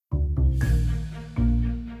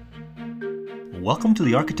Welcome to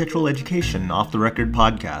the Architectural Education Off the Record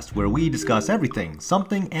podcast, where we discuss everything,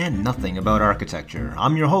 something, and nothing about architecture.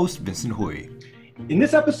 I'm your host, Vincent Hui. In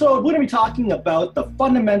this episode, we're going to be talking about the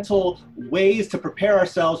fundamental ways to prepare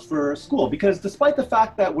ourselves for school, because despite the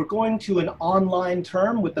fact that we're going to an online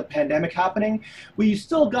term with the pandemic happening, we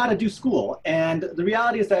still got to do school. And the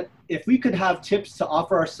reality is that if we could have tips to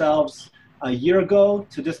offer ourselves a year ago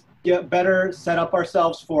to just get better, set up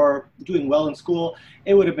ourselves for doing well in school,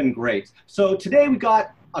 it would have been great. So today we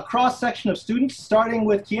got a cross-section of students, starting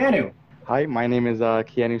with Keanu. Hi, my name is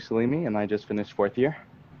Keanu Salimi, and I just finished fourth year.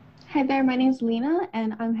 Hi there, my name is Lena,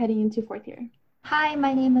 and I'm heading into fourth year. Hi,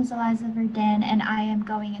 my name is Eliza Verdin, and I am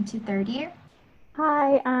going into third year.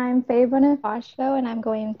 Hi, I'm Faye Bonifacio, and I'm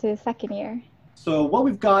going into second year. So what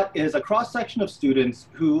we've got is a cross-section of students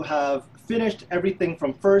who have finished everything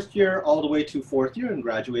from first year all the way to fourth year and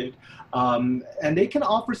graduated. And they can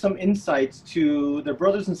offer some insights to their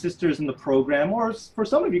brothers and sisters in the program, or for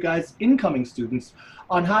some of you guys, incoming students,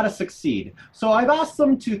 on how to succeed. So I've asked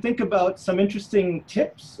them to think about some interesting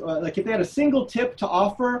tips. Like if they had a single tip to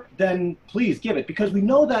offer, then please give it, because we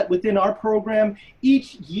know that within our program,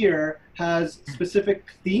 each year has specific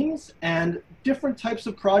themes and different types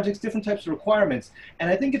of projects, different types of requirements. And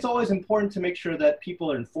I think it's always important to make sure that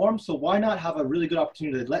people are informed. So why not have a really good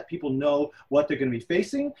opportunity to let people know what they're going to be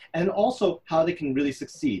facing and also how they can really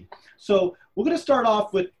succeed. So we're going to start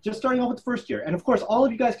off with starting off with the first year. And of course, all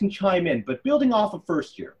of you guys can chime in, but building off of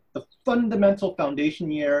first year, the fundamental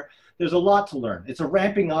foundation year, there's a lot to learn. It's a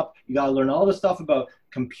ramping up. You got to learn all this stuff about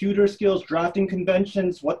computer skills, drafting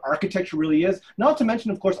conventions, what architecture really is. Not to mention,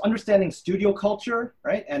 of course, understanding studio culture,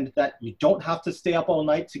 right? And that you don't have to stay up all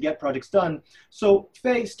night to get projects done. So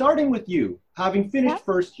Faye, starting with you, having finished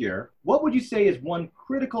first year, what would you say is one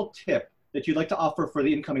critical tip that you'd like to offer for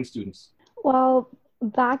the incoming students? Well,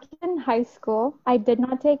 back in high school, I did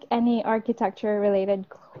not take any architecture-related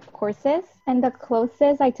courses, and the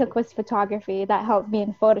closest I took was photography that helped me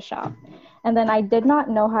in Photoshop. And then I did not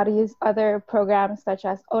know how to use other programs such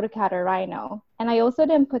as AutoCAD or Rhino. And I also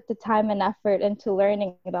didn't put the time and effort into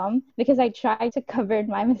learning them because I tried to cover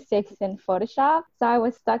my mistakes in Photoshop. So I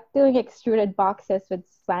was stuck doing extruded boxes with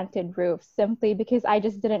slanted roofs simply because I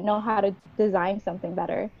just didn't know how to design something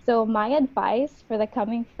better. So my advice for the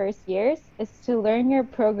coming first years is to learn your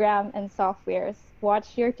program and softwares.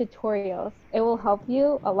 Watch your tutorials. It will help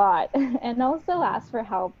you a lot. And also ask for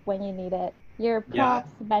help when you need it. Your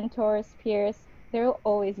profs, mentors, peers, they'll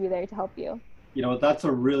always be there to help you. You know, that's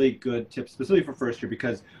a really good tip, specifically for first year,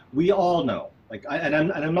 because we all know,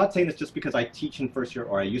 I'm not saying this just because I teach in first year,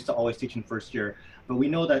 or I used to always teach in first year, but we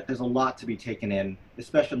know that there's a lot to be taken in,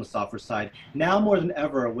 especially on the software side. Now more than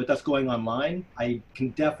ever, with us going online, I can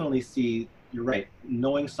definitely see, you're right,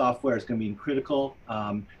 knowing software is going to be critical.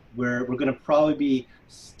 We're going to probably be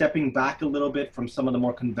stepping back a little bit from some of the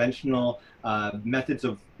more conventional methods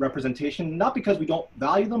of representation, not because we don't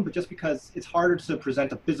value them, but just because it's harder to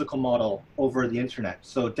present a physical model over the internet.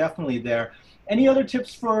 So definitely there. Any other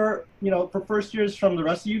tips for first years from the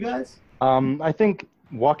rest of you guys? I think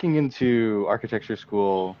walking into architecture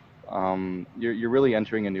school, you're really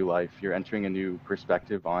entering a new life. You're entering a new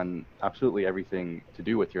perspective on absolutely everything to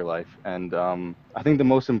do with your life. And I think the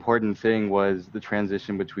most important thing was the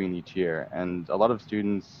transition between each year. And a lot of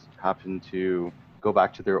students happen to go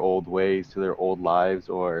back to their old ways, to their old lives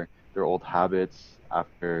or their old habits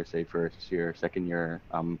after, say, first year, second year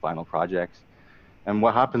final projects. And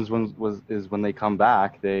what happens is when they come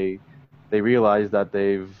back, they realize that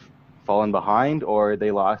they've fallen behind or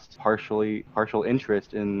they lost partial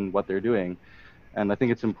interest in what they're doing. And I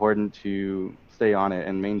think it's important to stay on it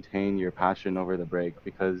and maintain your passion over the break,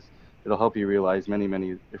 because it'll help you realize many,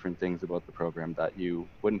 many different things about the program that you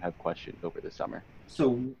wouldn't have questioned over the summer.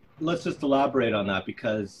 So let's just elaborate on that,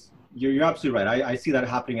 because you're absolutely right. I see that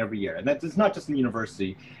happening every year. And it's not just in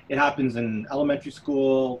university. It happens in elementary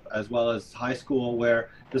school as well as high school, where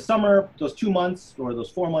the summer, those 2 months or those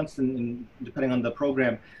 4 months, depending on the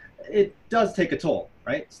program, it does take a toll,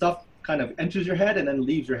 right? Stuff kind of enters your head and then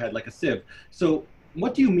leaves your head like a sieve. So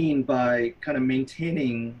what do you mean by kind of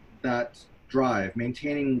maintaining that drive,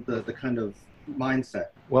 maintaining the kind of mindset?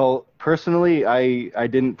 Well, personally, I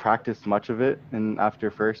didn't practice much of it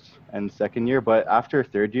after first and second year, but after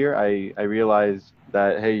third year, I realized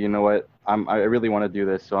that, hey, you know what, I really want to do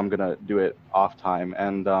this, so I'm going to do it off time.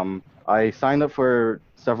 And I signed up for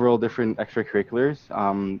several different extracurriculars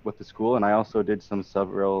with the school, and I also did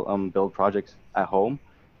several build projects at home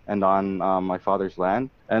and on my father's land.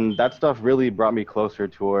 And that stuff really brought me closer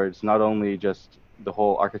towards not only just the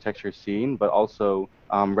whole architecture scene, but also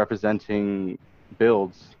representing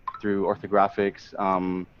builds through orthographics,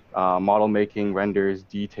 model making, renders,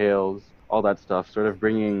 details, all that stuff, sort of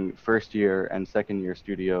bringing first year and second year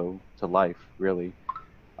studio to life, really.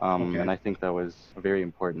 And I think that was a very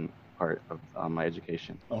important part of my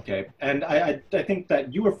education. Okay, and I think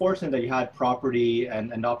that you were fortunate that you had property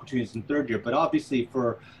and opportunities in third year, but obviously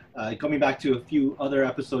for coming back to a few other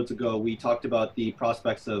episodes ago, we talked about the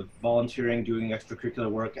prospects of volunteering, doing extracurricular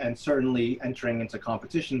work, and certainly entering into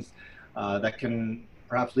competitions that can,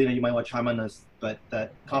 perhaps Lena, you might want to chime on this, but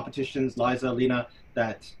that competitions, Liza, Lena,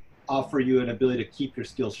 that offer you an ability to keep your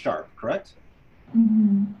skills sharp, correct?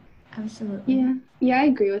 Mm-hmm. Absolutely. Yeah, I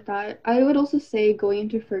agree with that. I would also say going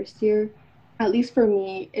into first year, at least for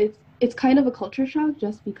me, it's kind of a culture shock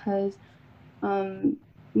just because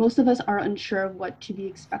most of us are unsure of what to be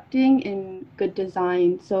expecting in good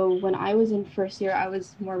design. So when I was in first year, I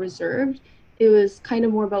was more reserved. It was kind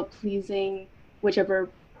of more about pleasing whichever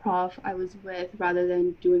prof I was with rather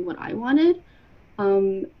than doing what I wanted.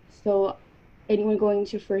 So anyone going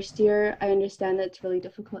into first year, I understand that it's really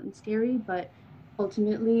difficult and scary, but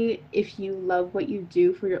ultimately, if you love what you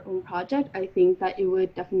do for your own project, I think that it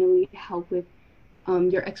would definitely help with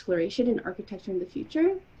your exploration in architecture in the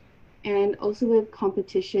future. And also with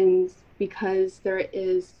competitions, because there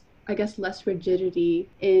is, I guess, less rigidity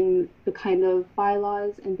in the kind of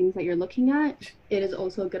bylaws and things that you're looking at, it is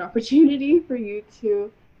also a good opportunity for you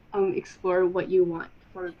to explore what you want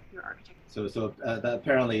for your architecture. So that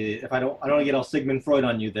apparently, if I don't want to get all Sigmund Freud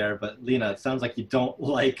on you there, but Lena, it sounds like you don't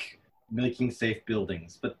like making safe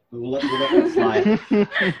buildings, but we'll let that slide.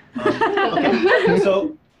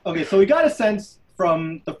 So we got a sense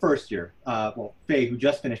from the first year, Faye, who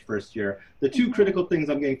just finished first year, the two critical things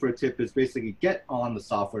I'm getting for a tip is basically get on the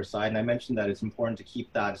software side, and I mentioned that it's important to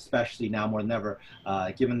keep that, especially now more than ever,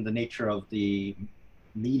 given the nature of the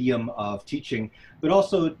medium of teaching, but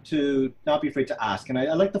also to not be afraid to ask. And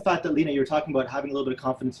I like the fact that, Lena, you're talking about having a little bit of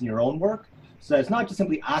confidence in your own work, so that it's not just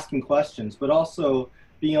simply asking questions, but also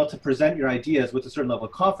being able to present your ideas with a certain level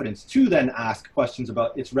of confidence to then ask questions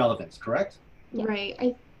about its relevance, correct? Yeah. Right.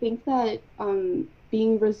 I think that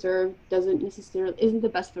being reserved isn't the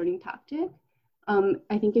best learning tactic.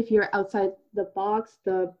 I think if you're outside the box,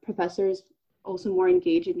 the professors also more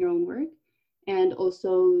engaged in your own work, and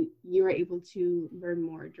also you're able to learn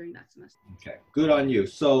more during that semester. Okay, good on you.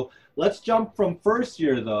 So let's jump from first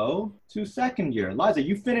year though to second year. Liza,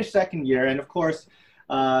 you finished second year, and of course,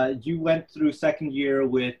 you went through second year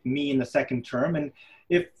with me in the second term. And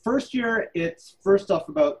if first year, it's first off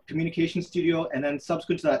about communication studio and then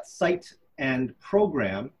subsequent to that site and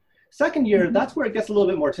program. Second year, that's where it gets a little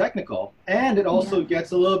bit more technical. And it also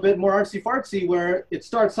gets a little bit more artsy-fartsy, where it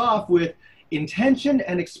starts off with intention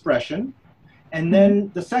and expression. And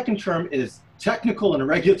then the second term is technical and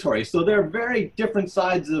regulatory. So they're very different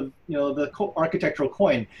sides of the architectural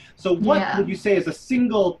coin. So what would you say is a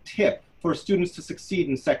single tip for students to succeed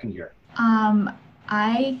in second year?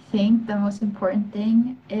 I think the most important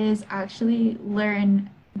thing is actually learn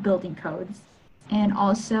building codes, and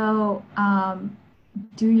also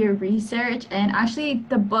do your research. And actually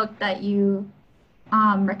the book that you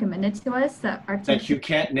recommended to us, that you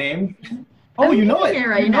can't name? Oh, you know it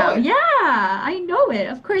right now. Yeah, I know it.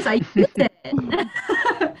 Of course, I used it.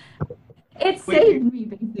 Saved me,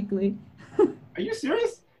 basically. Are you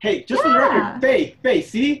serious? Hey, just for the record, Faye,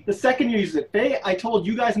 see? The second year you used it. Faye, I told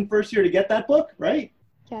you guys in first year to get that book, right?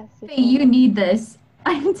 Yes. Faye, you need this.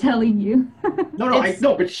 I'm telling you.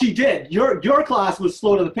 No, but she did. Your class was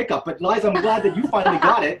slow to the pickup, but Liza, I'm glad that you finally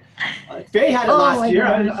got it. Faye had it last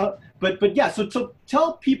year. But yeah, so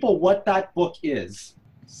tell people what that book is.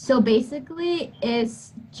 So basically,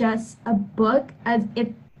 it's just a book.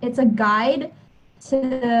 It's a guide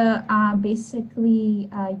to basically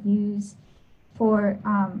use for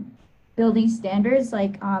building standards.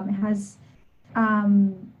 Like it has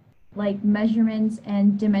like measurements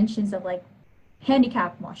and dimensions of like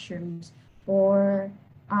handicap washrooms or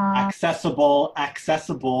accessible.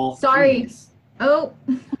 Sorry. Please. Oh.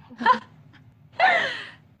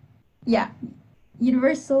 Yeah.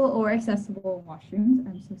 Universal or accessible washrooms.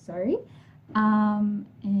 I'm so sorry.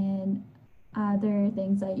 And other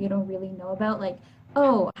things that you don't really know about, like,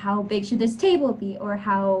 oh, how big should this table be, or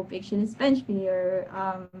how big should this bench be, or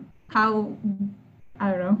how,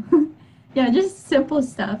 I don't know. Yeah, just simple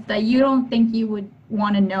stuff that you don't think you would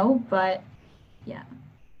want to know, but yeah.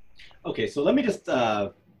 Okay, so let me just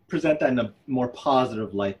present that in a more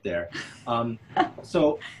positive light there.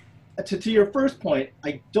 So to your first point,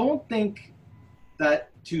 I don't think that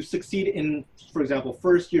to succeed in, for example,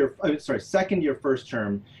 second year, first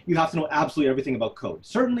term, you have to know absolutely everything about code.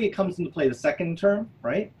 Certainly it comes into play the second term,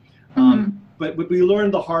 right? But we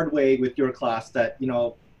learned the hard way with your class that,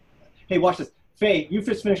 hey, watch this. Faye, you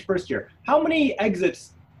just finished first year. How many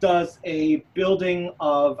exits does a building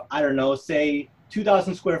of, I don't know, say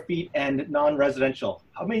 2,000 square feet and non-residential,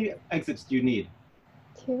 how many exits do you need?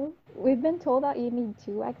 2. We've been told that you need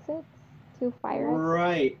 2 exits, 2 fire exits.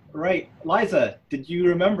 Right, right. Liza, did you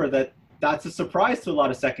remember that that's a surprise to a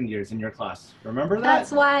lot of second years in your class? Remember that?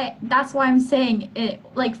 That's why I'm saying it,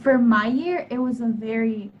 like for my year, it was a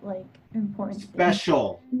very like important thing.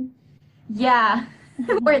 Special. Yeah,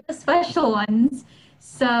 we're the special ones.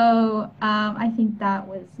 So I think that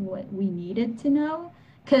was what we needed to know.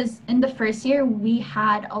 Because in the first year, we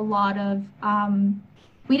had a lot of,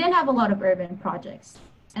 we didn't have a lot of urban projects.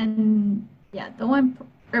 And yeah, the one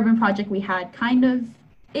urban project we had kind of,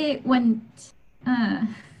 it went,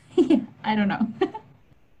 I don't know.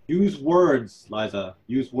 Use words, Liza.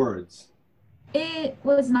 Use words. It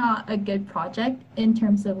was not a good project in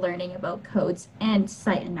terms of learning about codes and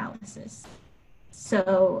site analysis.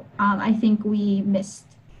 So I think we missed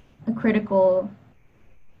a critical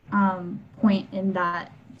point in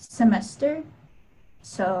that semester.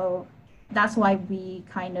 So that's why we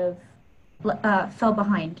kind of fell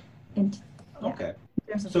behind. Okay.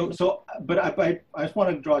 But I just want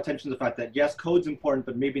to draw attention to the fact that yes, code's important,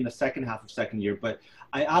 but maybe in the second half of second year. But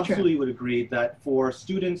I absolutely would agree that for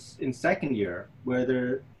students in second year, where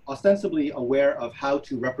they're ostensibly aware of how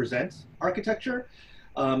to represent architecture,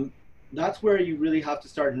 that's where you really have to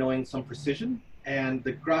start knowing some precision. And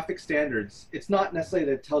the graphic standards, it's not necessarily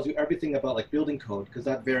that it tells you everything about like building code, because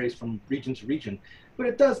that varies from region to region, but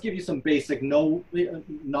it does give you some basic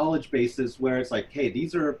knowledge bases where it's like, hey,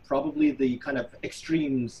 these are probably the kind of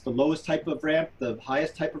extremes, the lowest type of ramp, the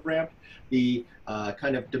highest type of ramp, the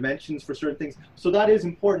kind of dimensions for certain things. So that is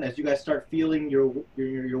important as you guys start feeling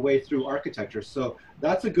your way through architecture. So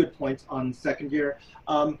that's a good point on second year.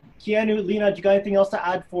 Keanu, Lena, do you got anything else to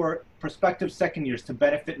add for prospective second years to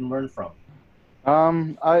benefit and learn from?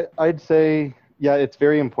 I'd say, yeah, it's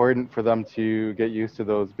very important for them to get used to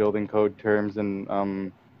those building code terms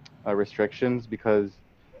and restrictions, because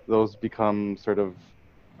those become sort of,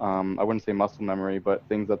 I wouldn't say muscle memory, but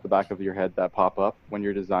things at the back of your head that pop up when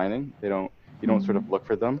you're designing. You don't sort of look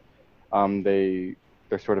for them. They're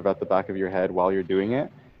sort of at the back of your head while you're doing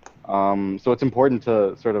it. So it's important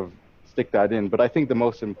to sort of stick that in. But I think the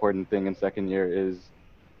most important thing in second year is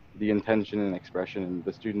the intention and expression, and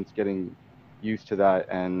the students getting used to that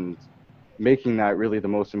and making that really the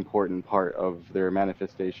most important part of their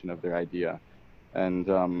manifestation of their idea. And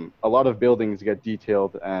a lot of buildings get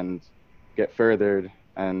detailed and get furthered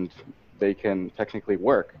and they can technically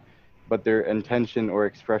work, but their intention or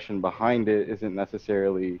expression behind it isn't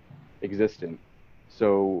necessarily existent.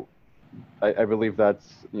 So I believe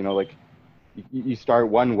that's, like you start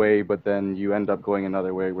one way, but then you end up going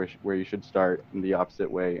another way where you should start in the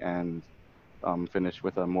opposite way and finish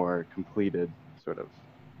with a more completed sort of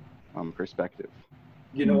perspective.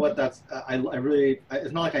 You know what? That's I really.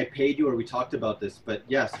 It's not like I paid you or we talked about this, but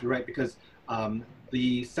yes, you're right, because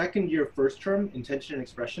the second year first term, intention and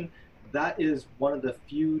expression, that is one of the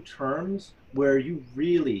few terms where you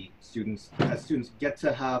really students get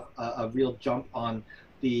to have a real jump on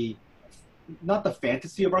the, not the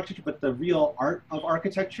fantasy of architecture, but the real art of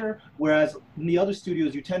architecture. Whereas in the other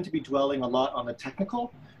studios, you tend to be dwelling a lot on the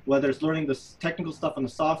technical, whether it's learning the technical stuff on the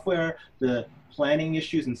software, the planning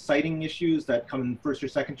issues and siting issues that come in first or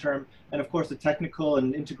second term, and of course the technical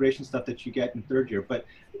and integration stuff that you get in third year. But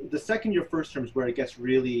the second year first term is where it gets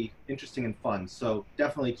really interesting and fun. So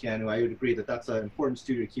definitely, Keanu, I would agree that that's an important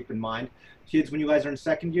studio to keep in mind. Kids, when you guys are in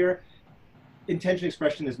second year, intention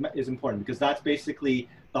expression is important, because that's basically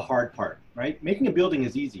the hard part, right? Making a building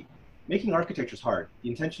is easy. Making architecture is hard. The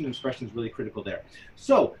intention and expression is really critical there.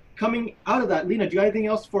 So coming out of that, Lena, do you have anything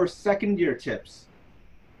else for second year tips?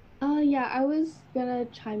 Yeah, I was gonna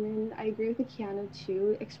chime in. I agree with Keanu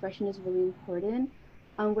too. Expression is really important.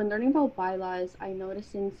 When learning about bylaws, I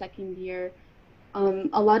noticed in second year,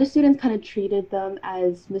 a lot of students kind of treated them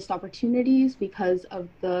as missed opportunities because of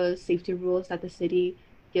the safety rules that the city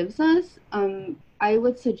gives us. I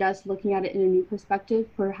would suggest looking at it in a new perspective.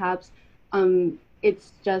 Perhaps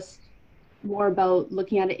it's just more about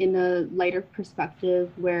looking at it in a lighter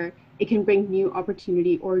perspective where it can bring new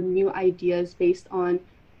opportunity or new ideas based on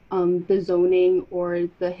the zoning or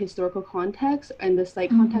the historical context and the site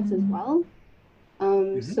context as well.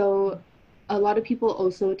 So a lot of people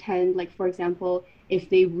also tend, like for example, if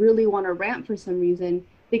they really want a ramp for some reason,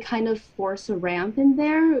 they kind of force a ramp in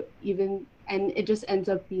there, and it just ends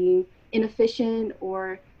up being inefficient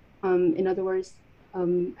or, in other words,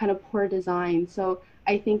 kind of poor design. So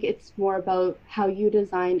I think it's more about how you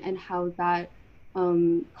design and how that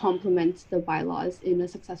complements the bylaws in a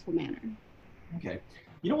successful manner. Okay.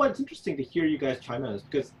 You know what? It's interesting to hear you guys chime in on this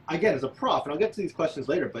because, again, as a prof, and I'll get to these questions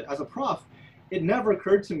later, but as a prof, it never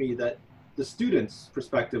occurred to me that the student's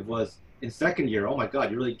perspective was in second year, oh my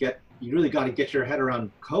God, you really got to get your head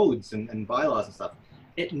around codes and bylaws and stuff.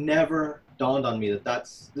 It never dawned on me that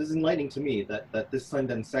this is enlightening to me that this time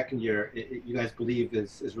then second year, you guys believe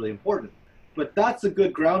is really important. But that's a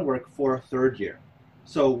good groundwork for third year.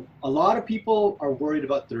 So a lot of people are worried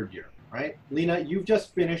about third year, right? Lena, you've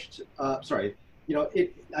just finished, I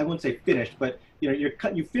wouldn't say finished, but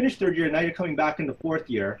you finished third year, now you're coming back into fourth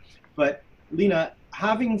year. But Lena,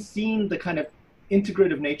 having seen the kind of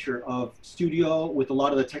integrative nature of studio with a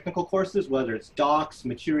lot of the technical courses, whether it's docs,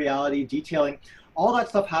 materiality, detailing, all that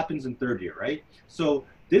stuff happens in third year, right? So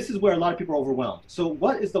this is where a lot of people are overwhelmed. So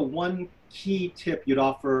what is the one key tip you'd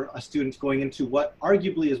offer a student going into what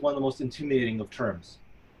arguably is one of the most intimidating of terms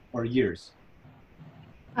or years?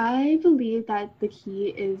 I believe that the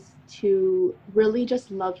key is to really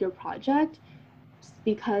just love your project,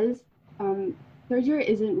 because third year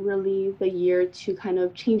isn't really the year to kind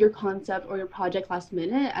of change your concept or your project last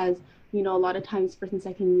minute, as a lot of times first and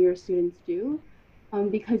second year students do,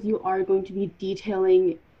 because you are going to be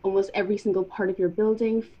detailing almost every single part of your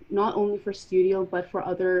building, not only for studio, but for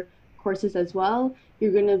other courses as well.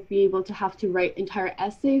 You're going to be able to have to write entire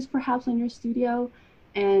essays perhaps on your studio,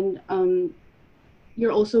 and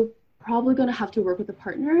you're also probably going to have to work with a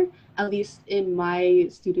partner. At least in my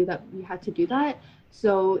studio that we had to do that.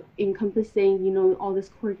 So encompassing, all this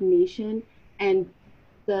coordination and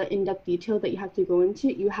the in-depth detail that you have to go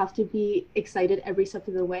into, you have to be excited every step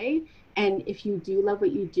of the way. And if you do love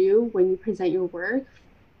what you do, when you present your work,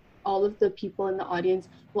 all of the people in the audience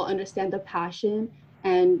will understand the passion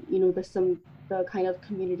and, the kind of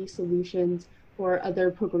community solutions or other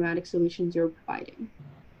programmatic solutions you're providing.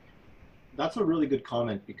 That's a really good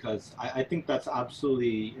comment, because I think that's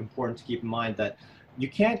absolutely important to keep in mind, that you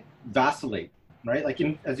can't vacillate, right? Like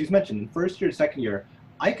as you mentioned, in first year, second year,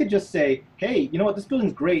 I could just say, hey, you know what, this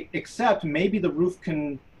building's great, except maybe the roof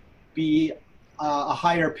can be a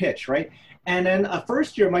higher pitch, right? And then a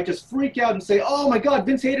first year might just freak out and say, oh my God,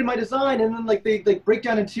 Vince hated my design. And then they break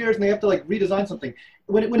down in tears and they have to redesign something.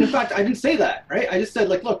 When in fact, I didn't say that, right? I just said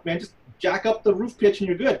look, man, just jack up the roof pitch and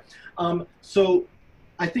you're good. So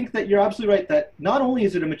I think that you're absolutely right that not only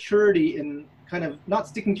is it a maturity in kind of not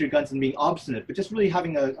sticking to your guns and being obstinate, but just really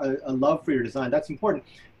having a love for your design. That's important.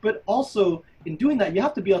 But also in doing that, you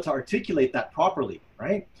have to be able to articulate that properly,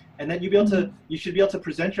 right? And then you should be able to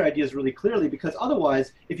present your ideas really clearly, because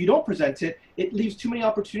otherwise, if you don't present it, it leaves too many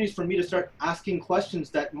opportunities for me to start asking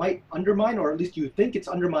questions that might undermine, or at least you think it's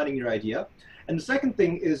undermining your idea. And the second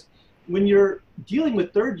thing is, when you're dealing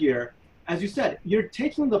with third year, as you said, you're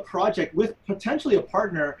taking the project with potentially a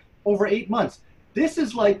partner over 8 months. This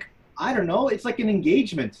is I don't know, it's like an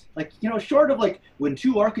engagement. Short of when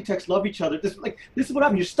two architects love each other, this is what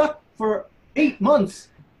happens. You're stuck for 8 months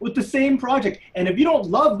with the same project. And if you don't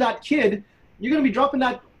love that kid, you're going to be dropping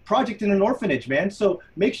that project in an orphanage, man. So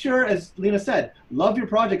make sure, as Lena said, love your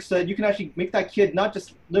project so that you can actually make that kid not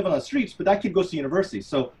just live on the streets, but that kid goes to university.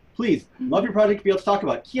 So please, love your project to be able to talk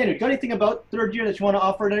about it. Keanu, you got anything about third year that you want to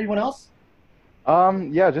offer to anyone else?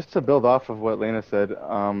 Yeah, just to build off of what Lena said,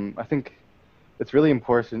 I think it's really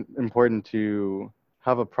important to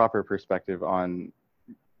have a proper perspective on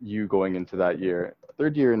you going into that year.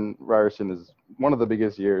 Third year in Ryerson is one of the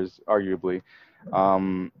biggest years, arguably,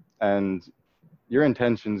 and your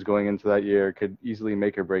intentions going into that year could easily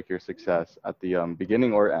make or break your success at the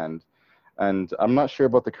beginning or end. And I'm not sure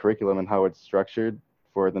about the curriculum and how it's structured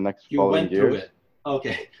for the next following years. You went through it.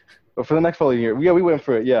 Okay. But for the next following year, yeah, we went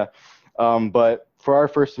through it, yeah. But for our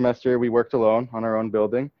first semester, we worked alone on our own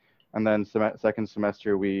building. And then second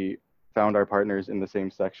semester, we found our partners in the same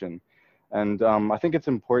section. And I think it's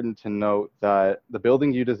important to note that the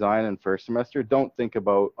building you design in first semester, don't think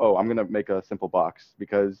about, oh, I'm going to make a simple box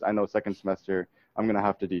because I know second semester I'm going to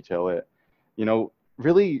have to detail it.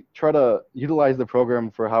 Really try to utilize the program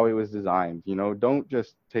for how it was designed. Don't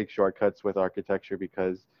just take shortcuts with architecture,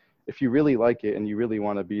 because if you really like it and you really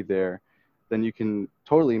want to be there, then you can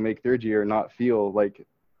totally make third year not feel like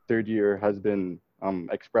third year has been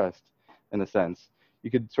expressed in a sense. You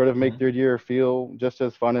could sort of make third year feel just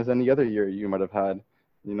as fun as any other year you might have had.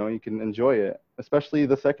 You can enjoy it, especially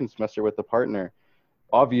the second semester with the partner.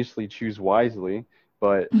 Obviously choose wisely,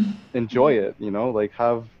 but enjoy it,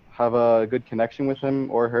 have a good connection with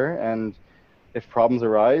him or her. And if problems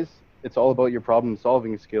arise, it's all about your problem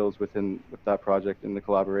solving skills with that project and the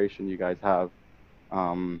collaboration you guys have.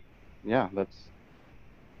 Yeah,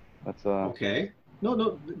 that's okay.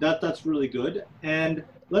 No, that's really good. And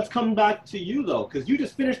let's come back to you though, because you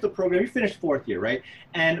just finished the program. You finished fourth year, right?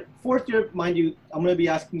 And fourth year, mind you, I'm going to be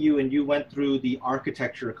asking you, and you went through the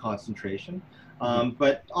architecture concentration.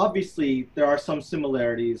 But obviously, there are some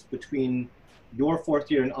similarities between your fourth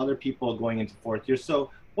year and other people going into fourth year. So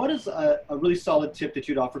what is a really solid tip that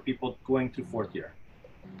you'd offer people going through fourth year?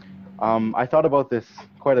 I thought about this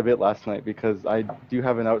quite a bit last night because I do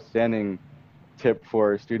have an outstanding tip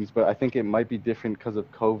for students, but I think it might be different because of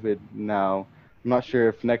COVID now. I'm not sure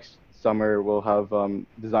if next summer we'll have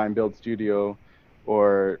Design Build Studio,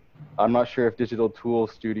 or I'm not sure if Digital Tool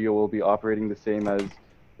Studio will be operating the same as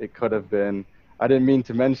it could have been. I didn't mean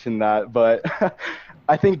to mention that, but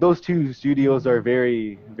I think those two studios are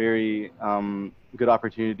very, very good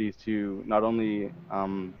opportunities to not only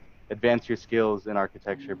advance your skills in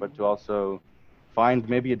architecture, but to also find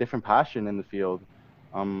maybe a different passion in the field,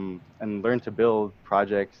 and learn to build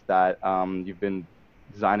projects that you've been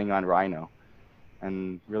designing on Rhino,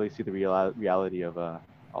 and really see the reality of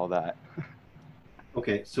all that.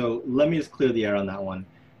 Okay, so let me just clear the air on that one.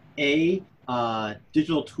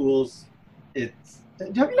 Digital tools, have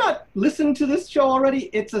you not listened to this show already?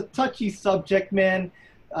 It's a touchy subject, man.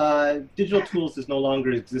 Digital tools is no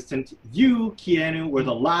longer existent. You, Keanu, were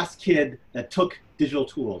the last kid that took digital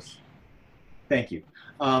tools. Thank you.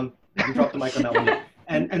 You can drop the mic on that one.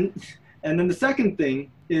 And then the second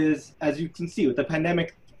thing is, as you can see with the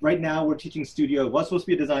pandemic, right now we're teaching studio. It was supposed to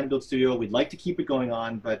be a design build studio. We'd like to keep it going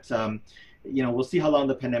on, but you know, we'll see how long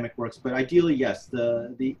the pandemic works. But ideally, yes, there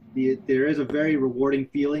is a very rewarding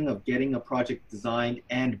feeling of getting a project designed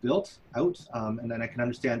and built out. And then I can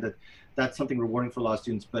understand that that's something rewarding for a lot of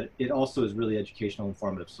students, but it also is really educational and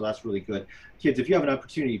informative. So that's really good. Kids, if you have an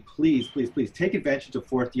opportunity, please, please, please take advantage of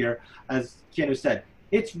fourth year. As Keanu said,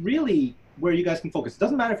 it's really where you guys can focus. It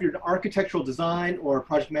doesn't matter if you're in architectural design or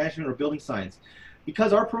project management or building science,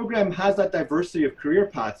 because our program has that diversity of career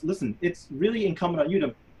paths. Listen, it's really incumbent on you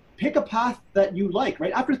to pick a path that you like,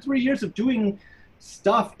 right? After 3 years of doing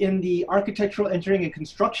stuff in the architectural engineering and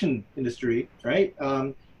construction industry, right?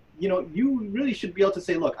 You know, you really should be able to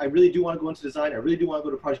say, look, I really do want to go into design. I really do want to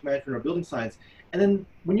go to project management or building science. And then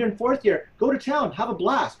when you're in fourth year, go to town, have a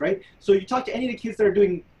blast, right? So you talk to any of the kids that are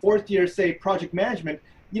doing fourth year, say, project management,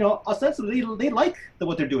 you know, ostensibly they like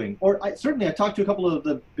what they're doing. Or certainly I talked to a couple of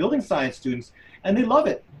the building science students, and they love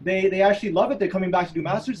it. They actually love it. They're coming back to do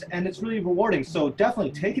masters, and it's really rewarding. So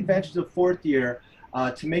definitely take advantage of fourth year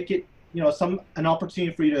to make it, you know, an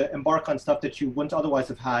opportunity for you to embark on stuff that you wouldn't otherwise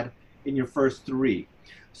have had in your first three.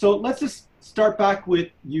 So let's just start back with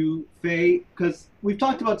you, Faye, because we've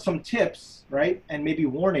talked about some tips, right, and maybe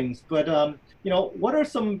warnings. But you know, what are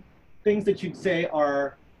some things that you'd say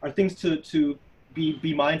are things to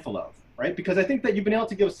be mindful of, right? Because I think that you've been able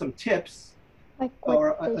to give us some tips. Like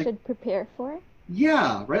what they should prepare for?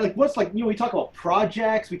 Yeah, right. Like what's, like, you know, we talk about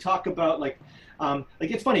projects, we talk about like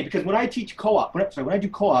it's funny because when I teach co-op, when I do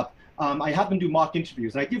co-op, I happen to do mock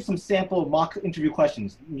interviews, and I give some sample mock interview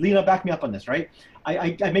questions. Lena, back me up on this, right?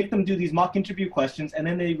 I make them do these mock interview questions, and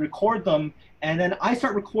then they record them, and then I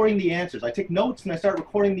start recording the answers. I take notes, and I start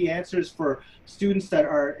recording the answers for students that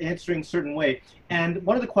are answering a certain way. And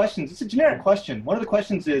one of the questions, it's a generic question. One of the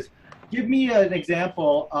questions is, give me an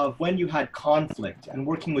example of when you had conflict and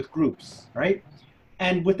working with groups, right?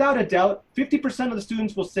 And without a doubt, 50% of the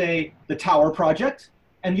students will say the tower project,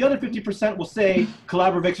 and the other 50% will say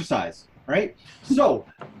collaborative exercise, right? So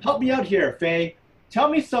help me out here, Faye. Tell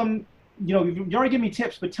me some, you know, you already gave me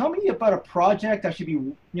tips, but tell me about a project I should be,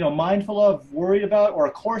 you know, mindful of, worried about, or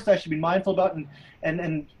a course I should be mindful about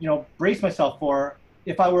and you know, brace myself for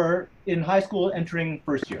if I were in high school entering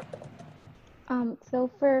first year. So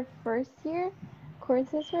for first year,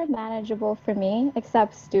 courses were manageable for me,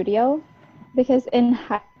 except studio, because in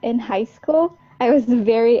high school, I was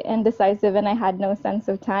very indecisive and I had no sense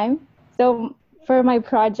of time. So for my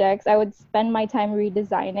projects, I would spend my time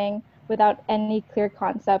redesigning without any clear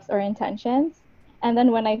concepts or intentions. And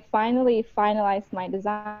then when I finally finalized my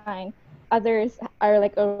design, others are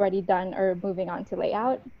like already done or moving on to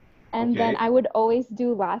layout. And then I would always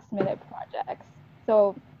do last minute projects.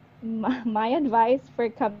 So my advice for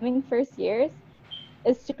coming first years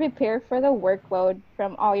is to prepare for the workload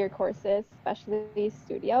from all your courses, especially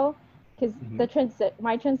studio, because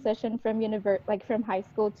my transition from from high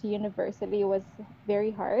school to university was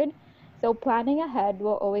very hard. So planning ahead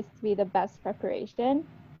will always be the best preparation,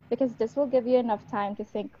 because this will give you enough time to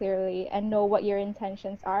think clearly and know what your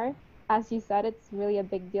intentions are. As you said, it's really a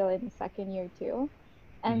big deal in the second year too.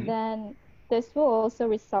 And then this will also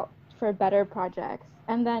result for better projects.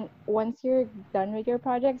 And then once you're done with your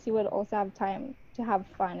projects, you would also have time to have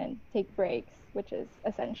fun and take breaks, which is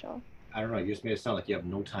essential. I don't know, you just made it sound like you have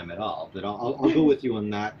no time at all, but I'll go with you on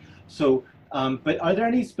that. So, but are there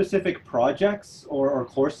any specific projects or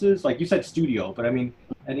courses? Like you said studio, but I mean,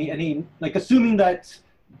 any like assuming that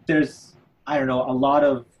there's, I don't know, a lot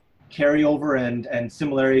of carryover and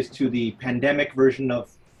similarities to the pandemic version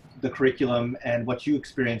of the curriculum and what you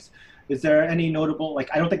experienced, is there any notable, like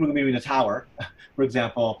I don't think we're going to be in a tower, for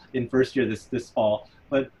example, in first year this fall,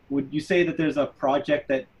 but would you say that there's a project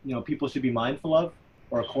that, you know, people should be mindful of,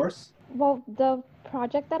 or a course? Well, the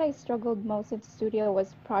project that I struggled most in studio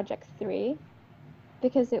was project 3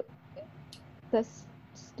 because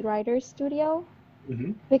writer's studio,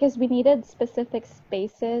 Mm-hmm. because we needed specific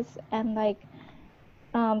spaces and like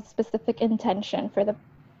specific intention for the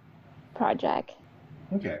project.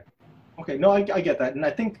 Okay. Okay. No, I get that. And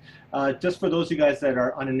I think just for those of you guys that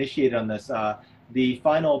are uninitiated on this, the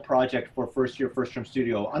final project for first year, first term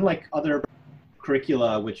studio, unlike other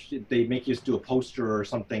curricula, which they make you just do a poster or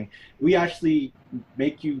something, we actually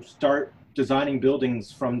make you start designing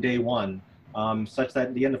buildings from day one, such that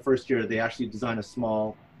at the end of first year, they actually design a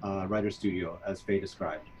small writer studio, as Faye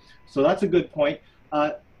described. So that's a good point.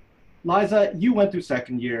 Liza, you went through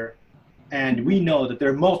second year, and we know that there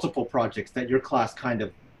are multiple projects that your class kind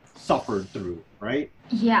of suffered through, right?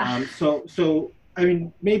 Yeah. So I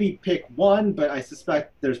mean, maybe pick one, but I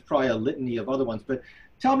suspect there's probably a litany of other ones. But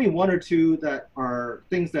tell me one or two that are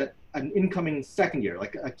things that an incoming second year,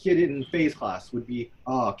 like a kid in Faye's class would be,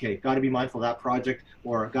 oh, okay, got to be mindful of that project,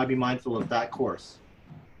 or got to be mindful of that course.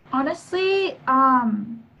 Honestly,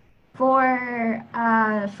 for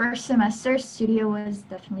first semester, studio was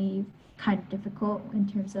definitely kind of difficult in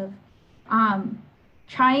terms of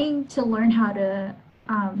trying to learn how to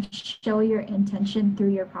show your intention through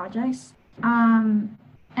your projects.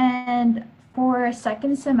 And for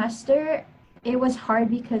second semester, it was hard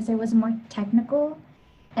because it was more technical.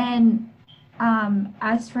 And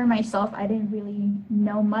as for myself, I didn't really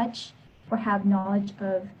know much or have knowledge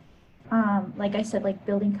of, like I said, like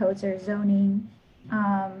building codes or zoning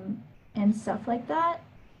and stuff like that.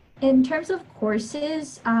 In terms of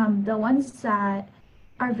courses, the ones that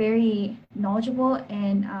are very knowledgeable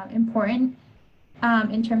and important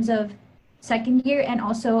in terms of second year, and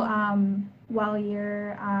also while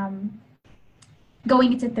you're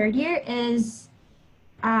going into third year, is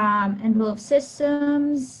envelope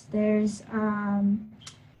systems, there's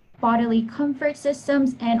bodily comfort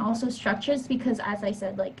systems, and also structures, because as I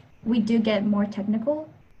said, like we do get more technical,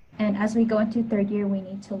 and as we go into third year, we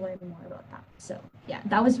need to learn more about that. So yeah,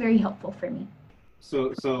 that was very helpful for me.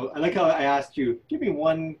 So I like how I asked you, give me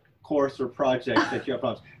one course or project that you have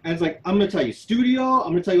problems. And it's like, I'm going to tell you studio,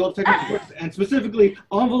 I'm going to tell you all the technical courses, and specifically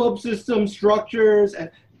envelope systems, structures,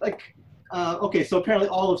 and like, okay, so apparently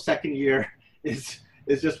all of second year is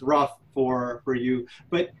just rough for you.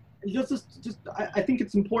 But I think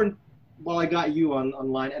it's important, while I got you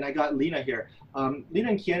online and I got Lena here, Lena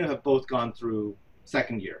and Keanu have both gone through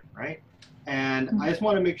second year, right? And I just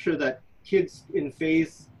want to make sure that kids in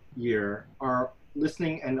Faye's year are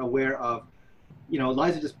listening and aware of, you know,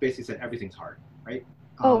 Liza just basically said everything's hard, right?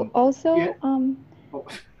 Also, yeah.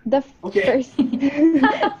 The first,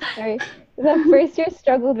 sorry, the first year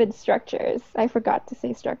struggled with structures. I forgot to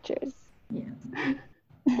say structures. Yeah.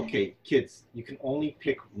 Okay, kids, you can only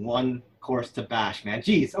pick one course to bash, man.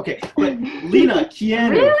 Jeez. Okay, but Lena,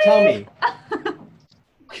 Keanu, really? Tell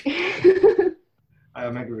me. I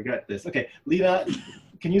might regret this. Okay, Lena,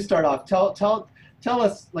 can you start off? Tell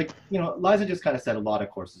us, like, you know, Liza just kind of said a lot of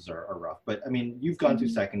courses are rough, but I mean, you've gone through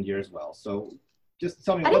second year as well. So just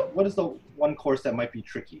tell me, what is the one course that might be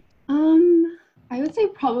tricky? I would say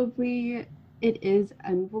probably it is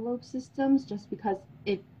envelope systems, just because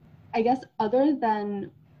I guess other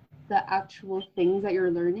than the actual things that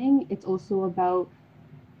you're learning, it's also about,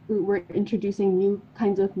 we're introducing new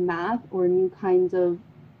kinds of math or new kinds of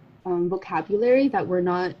vocabulary that we're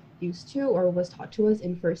not used to or was taught to us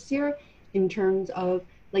in first year, in terms of,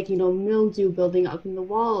 like, you know, mildew building up in the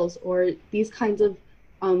walls, or these kinds of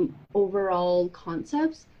overall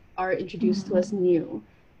concepts are introduced to us new.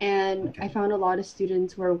 And I found a lot of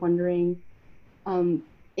students who are wondering, on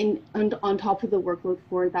top of the workload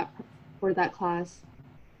for that class,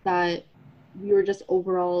 that we were just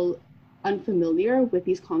overall unfamiliar with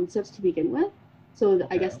these concepts to begin with. So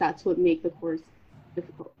I guess that's what made the course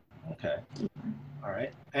difficult. Okay. All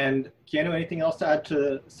right. And Keanu, anything else to add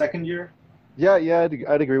to second year? Yeah,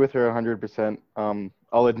 I'd agree with her 100%.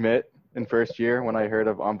 I'll admit, in first year, when I heard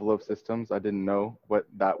of envelope systems, I didn't know what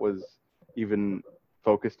that was even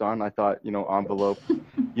focused on. I thought, you know, envelope,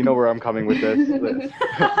 you know where I'm coming with this.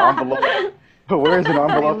 Envelope. Where is an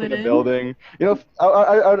envelope in a building? You know,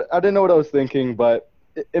 I didn't know what I was thinking, but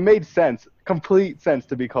it made sense, complete sense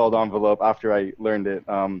to be called envelope after I learned it.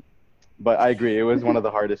 But I agree, it was one of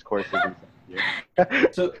the hardest courses in second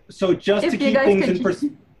year. So just If to you keep guys things could in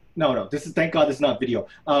perspective, no, this is, thank God this is not video.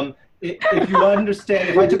 If you understand,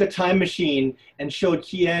 if I took a time machine and showed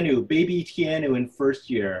Keanu, baby Keanu in first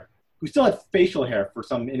year, who still had facial hair for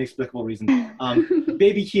some inexplicable reason,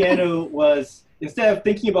 baby Keanu was, instead of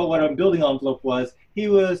thinking about what a building envelope was, he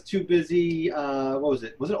was too busy, what was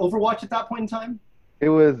it? Was it Overwatch at that point in time? It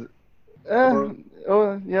was,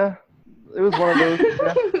 oh yeah, it was one of those.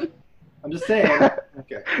 Yeah. I'm just saying.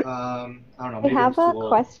 Okay. I don't know. I Maybe have I'm a too old.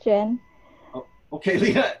 question. Oh, okay,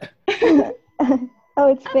 Leah. Oh,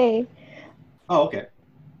 it's Faye. Oh, okay.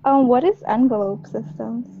 What is envelope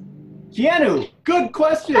systems? Keanu, good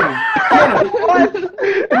question. Keanu,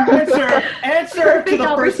 answer to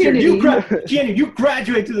the first year. Keanu, you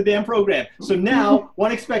graduate to the damn program. So now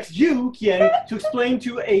one expects you, Keanu, to explain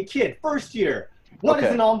to a kid, first year, what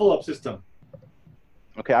is an envelope system?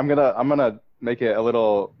 Okay, I'm gonna make it a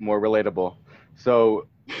little more relatable. So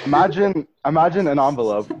imagine an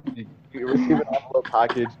envelope. You receive an envelope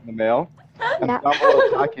package in the mail, and the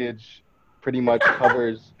envelope package pretty much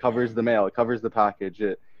covers the mail. It covers the package.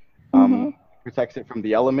 It protects it from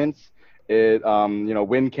the elements. It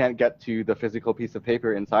wind can't get to the physical piece of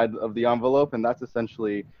paper inside of the envelope, and that's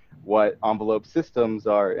essentially what envelope systems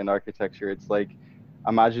are in architecture. It's like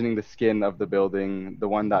imagining the skin of the building, the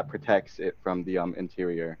one that protects it from the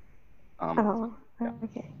interior.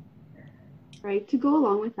 Okay. Right, to go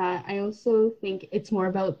along with that, I also think it's more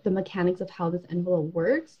about the mechanics of how this envelope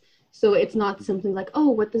works. So it's not simply like, oh,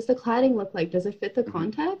 what does the cladding look like? Does it fit the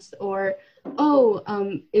context? Or,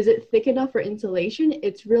 is it thick enough for insulation?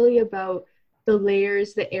 It's really about the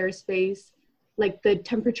layers, the airspace, like the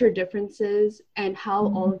temperature differences, and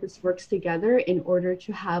how all of this works together in order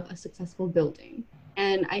to have a successful building.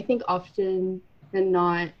 And I think often than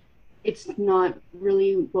not, it's not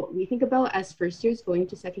really what we think about as first years going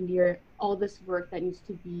to second year, all this work that needs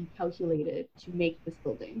to be calculated to make this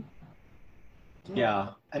building. Yeah,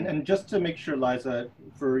 and just to make sure, Liza,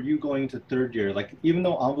 for you going to third year, like even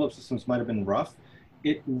though envelope systems might have been rough,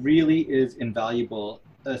 it really is invaluable,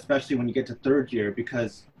 especially when you get to third year,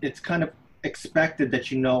 because it's kind of expected that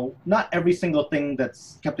you know not every single thing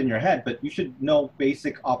that's kept in your head, but you should know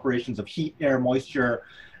basic operations of heat, air, moisture,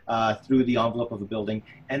 through the envelope of a building,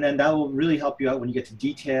 and then that will really help you out when you get to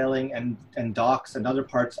detailing and docs and other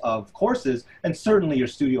parts of courses, and certainly your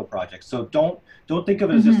studio projects. So don't think of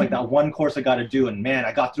it as just like that one course I got to do and man,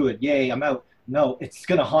 I got through it, yay, I'm out. No, it's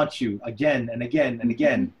gonna haunt you again and again and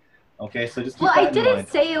again. Okay, so just keep that in mind. Well, I didn't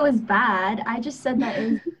say it was bad. I just said that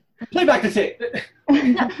it was. Play back the tape.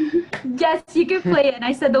 No. Yes, you can play it. And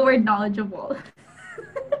I said the word knowledgeable.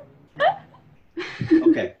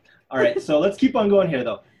 Okay. All right. So let's keep on going here,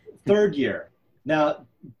 though. Third year. Now,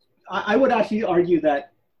 I would actually argue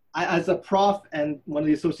that as a prof and one of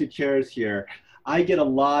the associate chairs here, I get a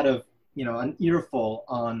lot of, an earful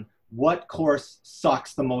on what course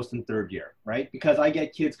sucks the most in third year, right? Because I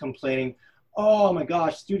get kids complaining, oh my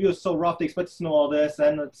gosh, studio's so rough, they expect us to know all this.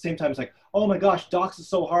 And at the same time, it's like, oh my gosh, docs is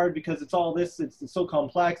so hard because it's all this, it's so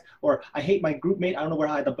complex. Or I hate my group mate, I don't know where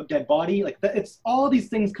I had the dead body. Like it's all these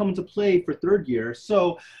things come into play for third year.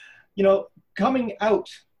 So, coming out,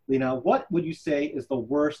 Lena, what would you say is the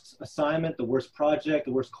worst assignment, the worst project,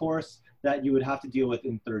 the worst course that you would have to deal with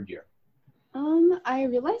in third year? I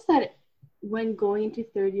realized that when going into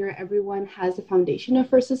third year, everyone has a foundation of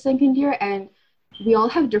first and second year, and we all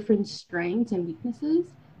have different strengths and weaknesses.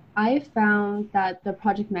 I found that the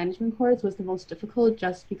project management course was the most difficult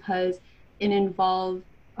just because it involved,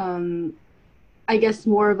 I guess,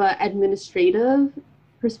 more of an administrative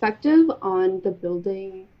perspective on the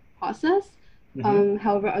building process.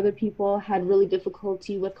 However, other people had really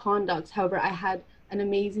difficulty with conducts. However, I had an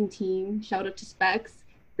amazing team. Shout out to Specs,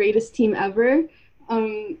 greatest team ever.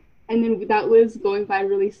 And then that was going by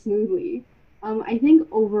really smoothly. I think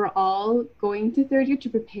overall, going to third year to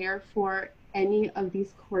prepare for any of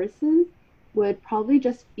these courses would probably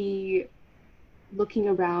just be looking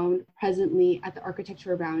around presently at the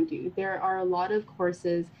architecture around you. There are a lot of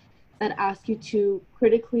courses that ask you to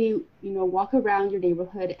critically, walk around your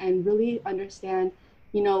neighborhood and really understand,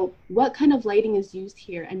 what kind of lighting is used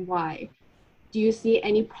here and why. Do you see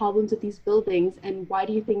any problems with these buildings, and why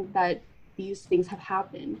do you think that these things have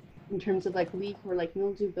happened in terms of like leak or like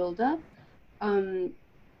mildew buildup?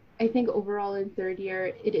 I think overall in third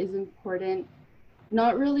year, it is important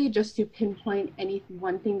not really just to pinpoint any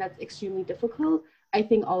one thing that's extremely difficult. I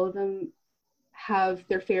think all of them have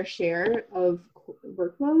their fair share of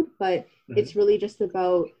workload, but it's really just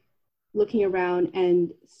about looking around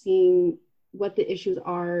and seeing what the issues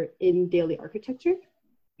are in daily architecture.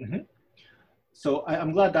 Mhm. So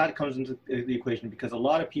I'm glad that comes into the equation, because a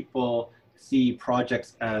lot of people see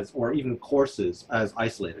projects as, or even courses as,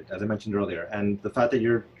 isolated, as I mentioned earlier. And the fact that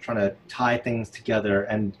you're trying to tie things together,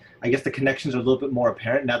 and I guess the connections are a little bit more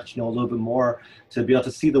apparent now that you know a little bit more, to be able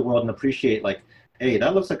to see the world and appreciate, like, hey,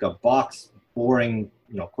 that looks like a box, boring,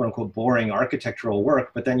 you know, quote unquote boring architectural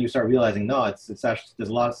work. But then you start realizing, no, it's actually, there's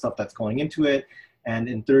a lot of stuff that's going into it. And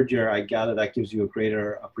in third year, I gather that gives you a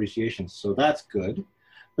greater appreciation. So that's good.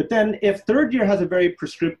 But then if third year has a very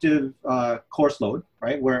prescriptive course load,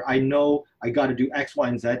 right, where I know I got to do X, Y,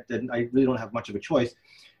 and Z, then I really don't have much of a choice.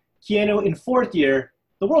 Keanu, in fourth year,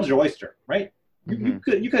 the world's your oyster, right? You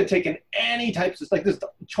could have taken any types of, like, there's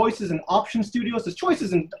choices in option studios, there's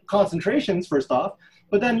choices in concentrations, first off.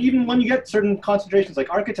 But then even when you get certain concentrations like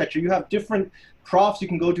architecture, you have different profs you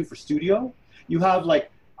can go to for studio. You have like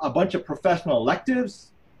a bunch of professional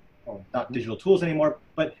electives, well, not digital tools anymore,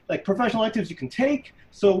 but like professional electives you can take.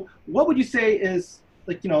 So what would you say is,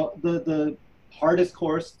 like, you know, the hardest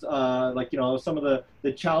course, like, you know, some of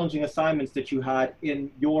the challenging assignments that you had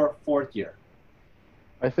in your fourth year?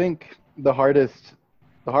 I think the hardest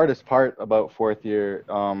part about fourth year,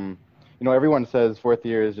 you know, everyone says fourth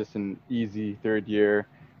year is just an easy third year,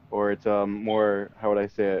 or it's more, how would I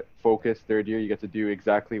say it, focused third year. You get to do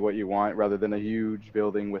exactly what you want rather than a huge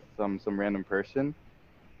building with some random person.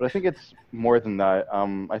 But I think it's more than that.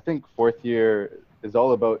 I think fourth year is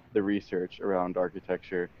all about the research around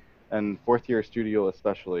architecture, and fourth year studio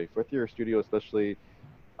especially. Fourth year studio especially,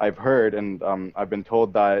 I've heard, and I've been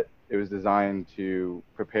told that it was designed to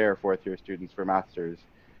prepare fourth year students for masters.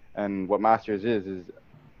 And what masters is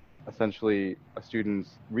essentially a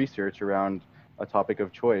student's research around a topic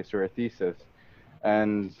of choice or a thesis.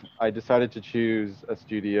 And I decided to choose a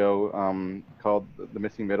studio called The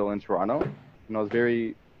Missing Middle in Toronto. And I was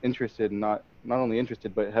very interested, not only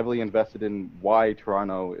interested, but heavily invested in why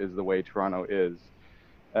Toronto is the way Toronto is.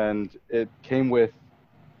 And it came with,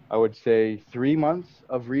 I would say, 3 months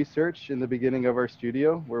of research in the beginning of our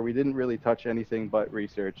studio, where we didn't really touch anything but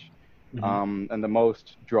research. And the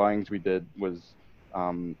most drawings we did was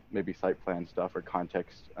maybe site plan stuff or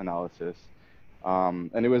context analysis.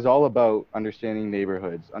 And it was all about understanding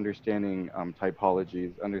neighborhoods, understanding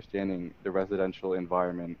typologies, understanding the residential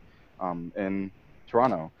environment in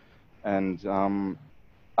Toronto. And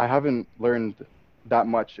I haven't learned that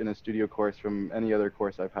much in a studio course from any other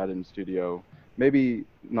course I've had in studio. Maybe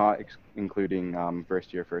not including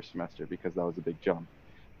first year, first semester, because that was a big jump.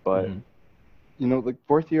 But you know, like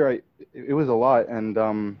fourth year, it was a lot, and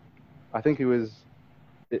I think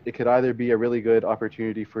it could either be a really good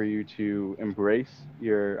opportunity for you to embrace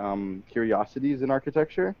your curiosities in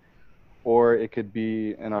architecture, or it could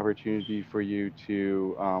be an opportunity for you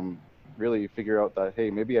to really figure out that,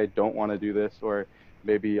 hey, maybe I don't want to do this, or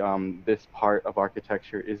maybe this part of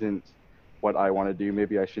architecture isn't what I want to do.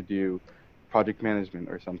 Maybe I should do project management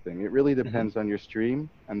or something. It really depends on your stream,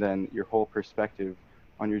 and then your whole perspective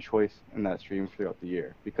on your choice in that stream throughout the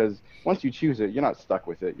year. Because once you choose it, you're not stuck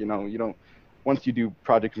with it. You know, you don't. Once you do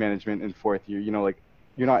project management in fourth year, you know, like,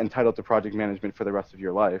 you're not entitled to project management for the rest of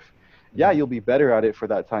your life. Yeah, you'll be better at it for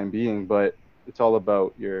that time being, but it's all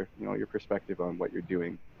about your, you know, your perspective on what you're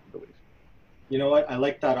doing, I believe. You know what? I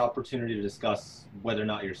like that opportunity to discuss whether or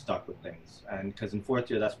not you're stuck with things. And because in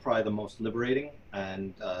fourth year, that's probably the most liberating,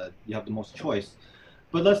 and you have the most choice.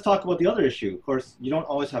 But let's talk about the other issue. Of course, you don't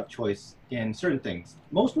always have choice in certain things.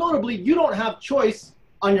 Most notably, you don't have choice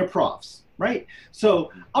on your profs, right?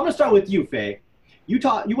 So I'm gonna start with you, Faye. You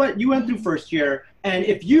went through first year, and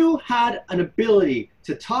if you had an ability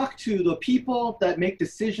to talk to the people that make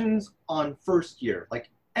decisions on first year, like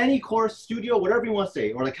any course, studio, whatever you want to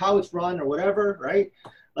say, or like how it's run or whatever, right?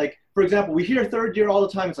 Like, for example, we hear third year all the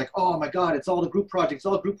time. It's like, oh my God, it's all the group projects,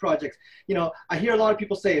 all group projects. You know, I hear a lot of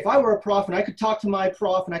people say, if I were a prof and I could talk to my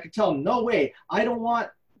prof and I could tell him, no way, I don't want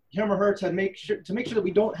him or her to make sure that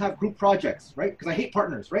we don't have group projects, right? Because I hate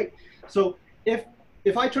partners, right? So if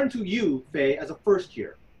I turn to you, Faye, as a first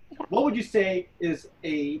year, what would you say is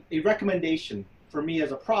a recommendation for me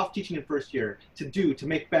as a prof teaching in first year to do to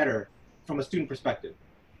make better from a student perspective?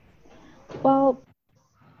 Well,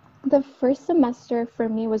 the first semester for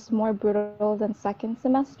me was more brutal than second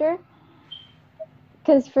semester.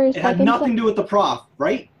 Because it had nothing to do with the prof,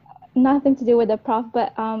 right? Nothing to do with the prof,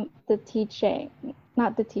 but the teaching.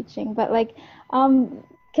 Not the teaching, but like,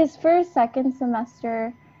 because for second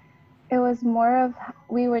semester, it was more of,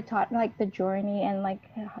 we were taught like the journey and like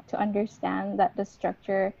to understand that the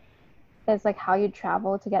structure is like how you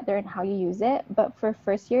travel to get there and how you use it. But for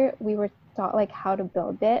first year, we were taught like how to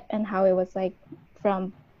build it and how it was like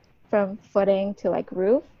from footing to like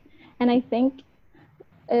roof. And I think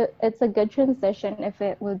it's a good transition if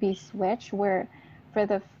it would be switched where for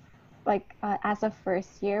the as a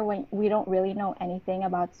first year when we don't really know anything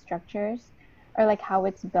about structures or like how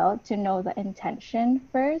it's built, to know the intention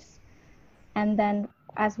first, and then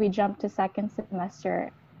as we jump to second semester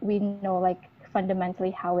we know like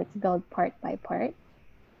fundamentally how it's built part by part.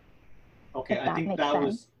 Okay, If that makes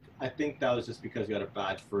sense. I think that was just because you had a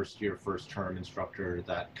bad first year, first term instructor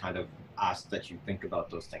that kind of asked that you think about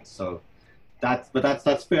those things. So that's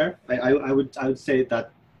fair. I would say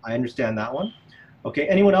that I understand that one. Okay,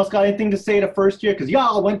 anyone else got anything to say to first year? Because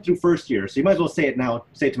y'all went through first year, so you might as well say it now.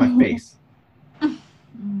 Say it to my face.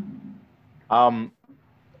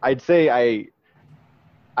 I'd say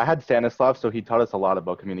I had Stanislav, so he taught us a lot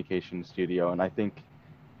about Communication Studio, and I think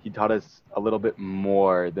he taught us a little bit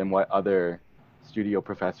more than what other studio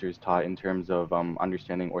professors taught in terms of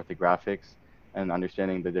understanding orthographics and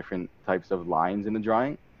understanding the different types of lines in the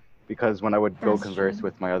drawing. Because when I would go converse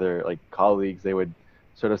with my other like colleagues, they would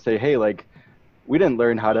sort of say, hey, like, we didn't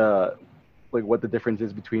learn how to, like, what the difference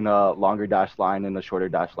is between a longer dash line and a shorter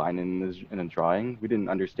dash line in a drawing. We didn't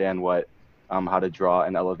understand what, how to draw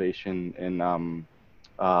an elevation in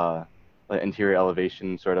like interior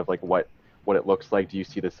elevation, sort of like what it looks like. Do you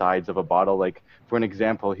see the sides of a bottle? Like, for an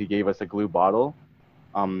example, he gave us a glue bottle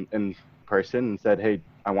in person and said, hey,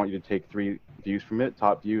 I want you to take 3 views from it,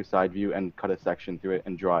 top view, side view, and cut a section through it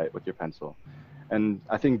and draw it with your pencil. And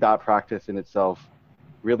I think that practice in itself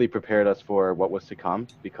really prepared us for what was to come,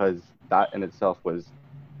 because that in itself was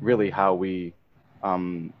really how we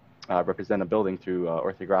represent a building through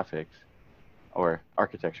orthographics, or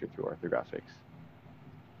architecture through orthographics.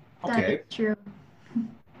 Okay. That's true.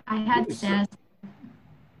 I had SAS.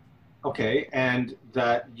 Okay, and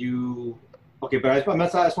that you, okay, but I just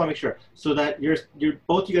want to make sure. So that you're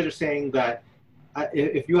both you guys are saying that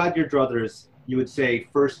if you had your druthers, you would say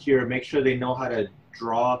first year, make sure they know how to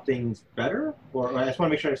draw things better? Or I just want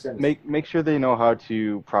to make sure I understand this. Make sure they know how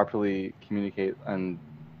to properly communicate and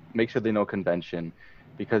make sure they know convention.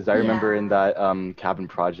 Because I remember in that cabin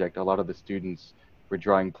project, a lot of the students were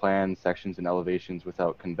drawing plans, sections, and elevations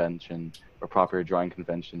without convention or proper drawing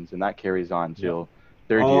conventions, and that carries on till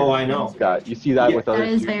third year. Oh, I know. You see that with other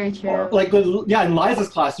students. That is very true. Like, in Liza's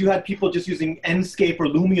class, you had people just using Enscape or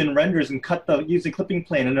Lumion renders and using clipping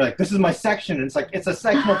plane, and they're like, this is my section, and it's like, it's a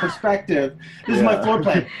sectional perspective. This is my floor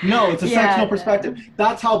plan. No, it's a sectional perspective.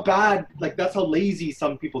 That's how bad, like, that's how lazy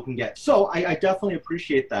some people can get. So I definitely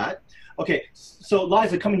appreciate that. Okay, so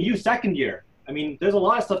Liza, coming to you, second year. I mean, there's a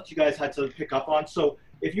lot of stuff that you guys had to pick up on. So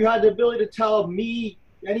if you had the ability to tell me,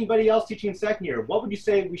 anybody else teaching in second year, what would you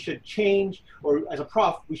say we should change, or as a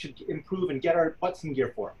prof, we should improve and get our butts in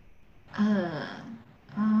gear for?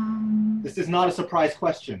 This is not a surprise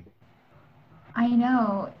question. I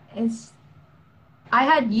know. I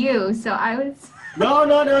had you, so I was... No,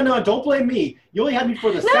 don't blame me. You only had me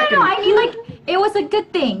for the second. No, I mean, like, it was a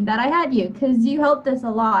good thing that I had you, because you helped us a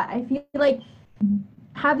lot. I feel like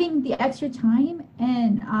having the extra time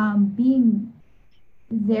and being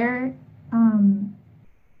there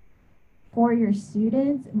for your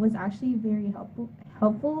students was actually very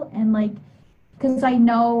helpful. And like, because I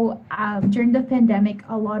know during the pandemic,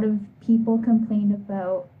 a lot of people complained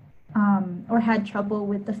about or had trouble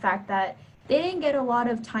with the fact that they didn't get a lot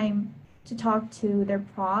of time to talk to their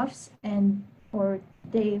profs, or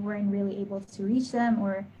they weren't really able to reach them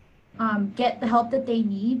or get the help that they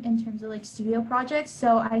need in terms of like studio projects.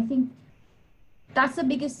 So I think that's the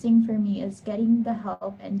biggest thing for me, is getting the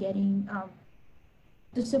help and getting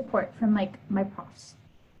the support from like my profs.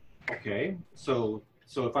 Okay, so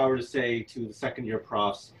if I were to say to the second year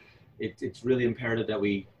profs, it's really imperative that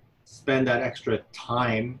we spend that extra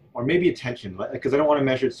time, or maybe attention, because I don't want to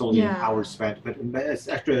measure it solely in hours spent, but it's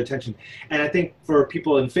extra attention. And I think for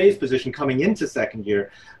people in Faye's position coming into second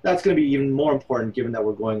year, that's going to be even more important given that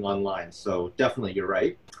we're going online. So definitely, you're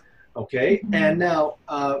right. Okay, and now,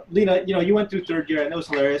 Lena, you went through third year, and it was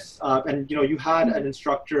hilarious. And you had an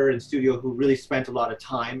instructor in studio who really spent a lot of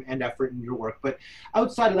time and effort in your work. But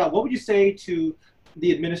outside of that, what would you say to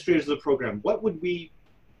the administrators of the program? What would we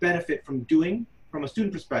benefit from doing from a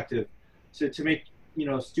student perspective to make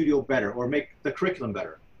studio better, or make the curriculum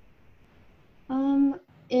better?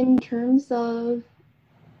 In terms of,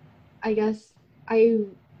 I guess I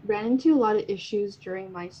ran into a lot of issues during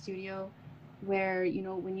my studio where,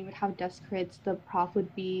 when you would have desk crits, the prof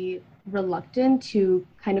would be reluctant to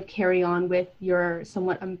kind of carry on with your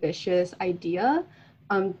somewhat ambitious idea.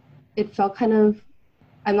 It felt kind of,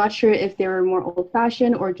 I'm not sure if they were more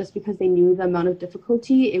old-fashioned or just because they knew the amount of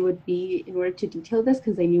difficulty it would be in order to detail this,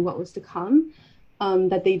 because they knew what was to come,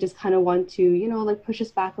 that they just kind of want to, like push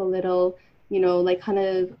us back a little. like kind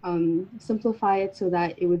of simplify it so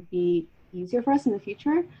that it would be easier for us in the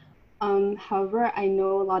future. However, I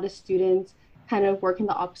know a lot of students kind of work in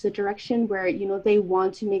the opposite direction where, they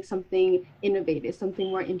want to make something innovative, something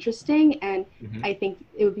more interesting. And I think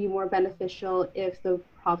it would be more beneficial if the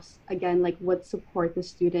profs, again, like would support the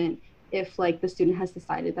student if like the student has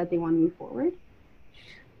decided that they want to move forward.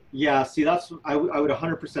 Yeah, see, I would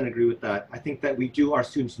 100% agree with that. I think that we do our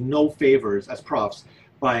students no favors as profs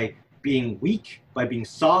by being weak, by being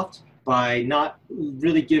soft, by not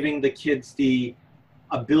really giving the kids the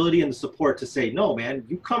ability and the support to say, no, man,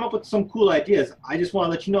 you come up with some cool ideas. I just want to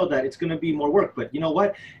let you know that it's going to be more work. But you know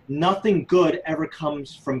what? Nothing good ever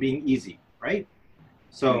comes from being easy, right?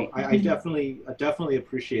 So I definitely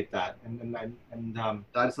appreciate that. And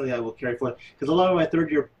that is something I will carry forward. Because a lot of my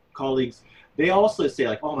third year colleagues, they also say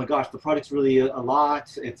like, oh my gosh, the project's really a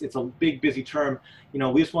lot. It's a big, busy term.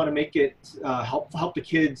 We just want to make it, help the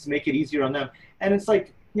kids, make it easier on them. And it's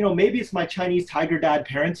like, maybe it's my Chinese tiger dad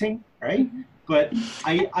parenting, right? But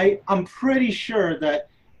I'm pretty sure that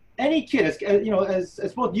any kid,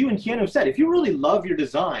 as both you and Keanu said, if you really love your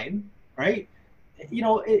design, right?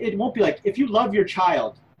 It won't be like, if you love your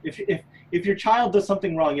child, if your child does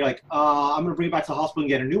something wrong, you're like, I'm going to bring it back to the hospital and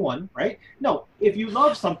get a new one, right? No, if you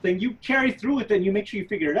love something, you carry through with it and you make sure you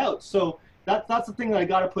figure it out. So that's the thing that I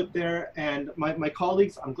got to put there. And my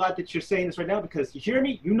colleagues, I'm glad that you're saying this right now because you hear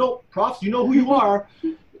me, profs, you know who you are.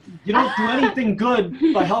 You don't do anything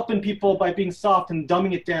good by helping people by being soft and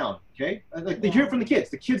dumbing it down, okay? Like they hear it from the kids.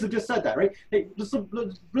 The kids have just said that, right? Hey, just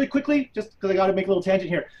really quickly, just because I got to make a little tangent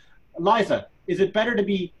here. Liza, is it better to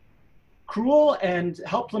be cruel and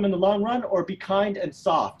help them in the long run or be kind and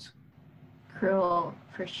soft? Cruel,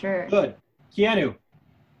 for sure. Good. Keanu?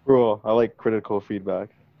 Cruel. I like critical feedback.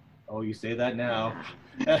 Oh, you say that now.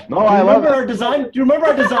 No, I love our design. Do you remember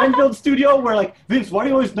our design build studio where like, Vince, why are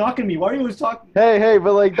you always knocking me? Why are you always talking? Hey,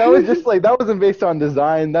 but like that was just like that wasn't based on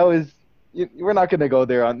design. That was we're not gonna go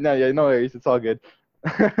there on. No worries. It's all good.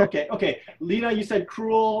 Okay. Lena, you said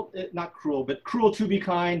cruel, not cruel, but cruel to be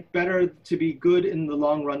kind. Better to be good in the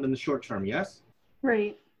long run than the short term. Yes.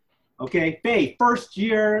 Right. Okay, Faye. First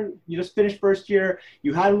year, you just finished first year.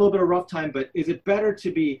 You had a little bit of rough time, but is it better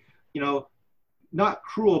to be, not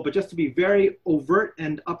cruel, but just to be very overt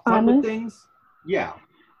and upfront with things? Yeah.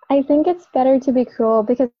 I think it's better to be cruel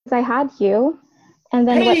because I had you, and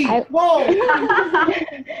then whoa!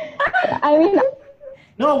 I mean,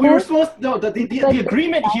 no, we were supposed. No, the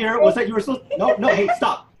agreement here was that you were supposed. No, hey,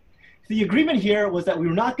 stop. The agreement here was that we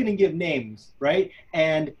were not going to give names, right?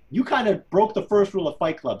 And you kind of broke the first rule of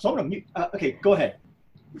Fight Club. So I'm going to. Okay, go ahead.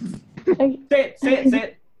 Say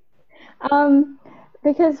it.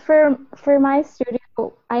 Because for my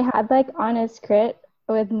studio, I had like honest crit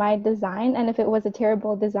with my design, and if it was a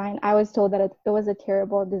terrible design, I was told that it was a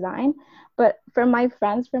terrible design. But from my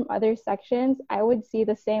friends from other sections, I would see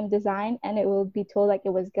the same design and it would be told like it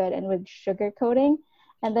was good and with sugarcoating.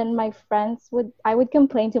 And then I would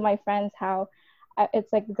complain to my friends how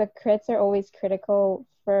it's like the crits are always critical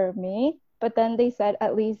for me. But then they said,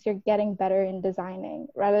 at least you're getting better in designing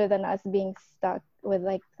rather than us being stuck with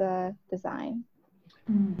like the design.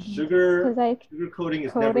 Sugar coating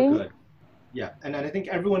is never good. Yeah, and I think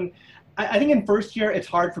I think in first year it's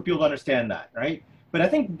hard for people to understand that, right? But I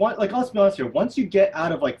think let's be honest here. Once you get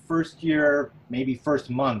out of like first year, maybe first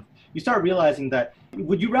month, you start realizing that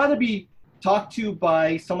would you rather be talked to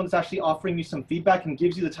by someone that's actually offering you some feedback and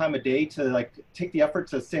gives you the time of day to like take the effort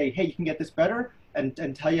to say, hey, you can get this better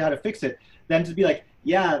and tell you how to fix it, than to be like,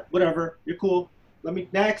 yeah, whatever, you're cool. Let me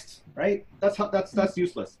next, right? That's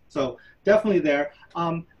useless. So definitely there.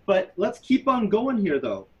 But let's keep on going here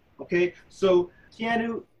though. Okay. So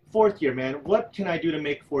Keanu, fourth year, man, what can I do to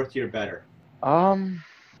make fourth year better? I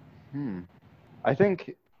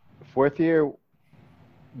think fourth year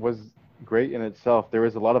was great in itself. There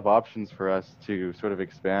was a lot of options for us to sort of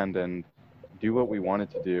expand and do what we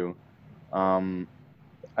wanted to do.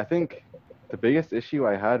 I think the biggest issue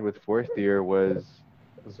I had with fourth year was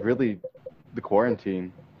really the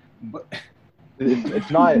quarantine.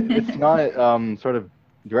 It's not sort of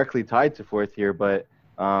directly tied to fourth year, but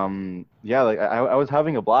yeah, like I was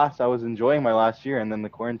having a blast. I was enjoying my last year, and then the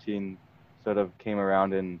quarantine sort of came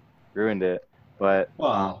around and ruined it. But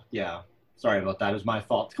yeah, sorry about that. It was my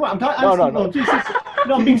fault. Come on,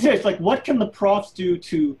 no, I'm being serious. Like, what can the profs do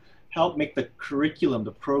to help make the curriculum,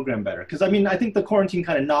 the program better? Because I mean, I think the quarantine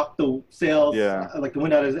kind of knocked the sales, like the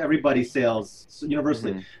wind out of everybody's sails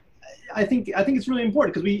universally. Mm-hmm. I think it's really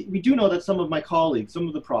important because we do know that some of my colleagues, some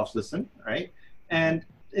of the profs listen, right? And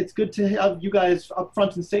it's good to have you guys up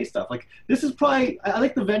front and say stuff. Like, this is probably, I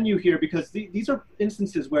like the venue here because these are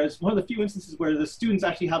instances where it's one of the few instances where the students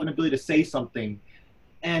actually have an ability to say something.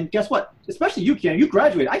 And guess what? Especially you, Ken, you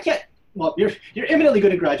graduated. I can't, well, you're imminently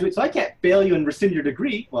going to graduate, so I can't bail you and rescind your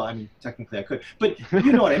degree. Well, I mean, technically I could, but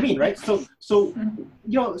you know what I mean, right? So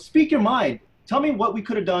speak your mind. Tell me what we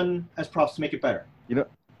could have done as profs to make it better.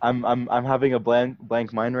 I'm having a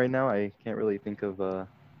blank mind right now. I can't really think of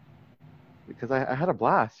because I had a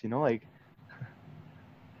blast. Like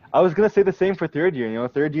I was gonna say the same for third year.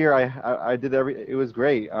 Third year I did it was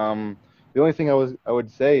great. The only thing I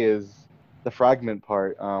would say is the fragment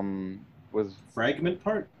part was fragment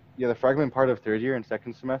part. Yeah, the fragment part of third year and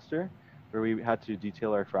second semester, where we had to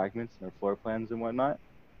detail our fragments and our floor plans and whatnot.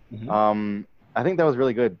 Mm-hmm. I think that was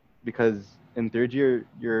really good because in third year,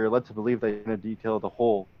 you're led to believe that you're going to detail the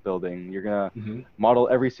whole building. You're going to model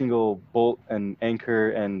every single bolt and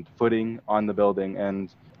anchor and footing on the building.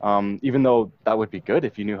 And even though that would be good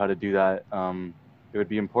if you knew how to do that, it would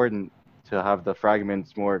be important to have the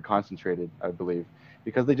fragments more concentrated, I believe,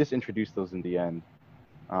 because they just introduced those in the end.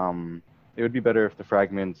 It would be better if the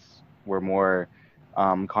fragments were more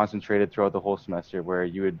concentrated throughout the whole semester, where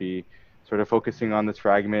you would be sort of focusing on this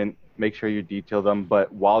fragment, make sure you detail them,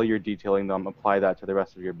 but while you're detailing them, apply that to the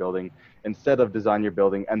rest of your building instead of design your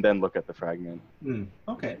building and then look at the fragment.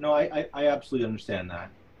 Okay, no, I absolutely understand that.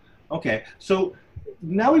 Okay, so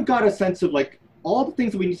now we've got a sense of like all the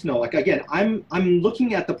things that we need to know. Like again, I'm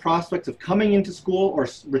looking at the prospects of coming into school or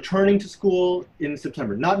returning to school in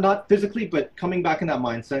September. Not physically, but coming back in that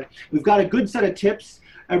mindset. We've got a good set of tips.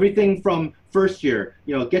 Everything from first year,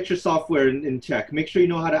 get your software in check. Make sure you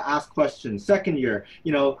know how to ask questions. Second year,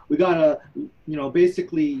 we gotta,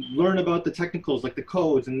 basically learn about the technicals like the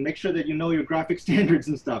codes and make sure that you know your graphic standards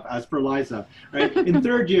and stuff as per Liza, right? In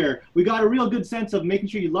third year, we got a real good sense of making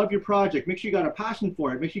sure you love your project, make sure you got a passion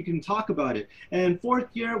for it, make sure you can talk about it. And fourth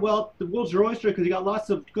year, well, the world's your oyster because you got lots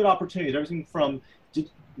of good opportunities, everything from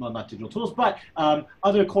well, not digital tools, but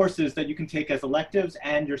other courses that you can take as electives,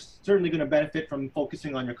 and you're certainly going to benefit from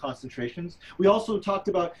focusing on your concentrations. We also talked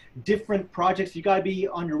about different projects you got to be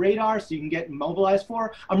on your radar so you can get mobilized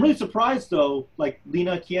for. I'm really surprised, though, like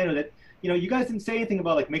Lena, Keanu, that you guys didn't say anything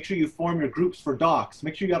about like make sure you form your groups for docs,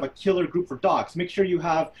 make sure you have a killer group for docs, make sure you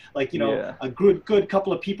have like a good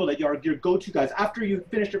couple of people that are your go-to guys. After you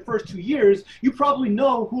finish your first 2 years, you probably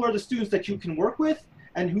know who are the students that you can work with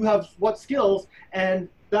and who have what skills, and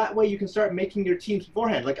that way you can start making your teams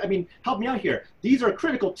beforehand. Like, I mean, help me out here. These are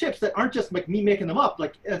critical tips that aren't just like me making them up.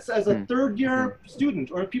 Like as a third year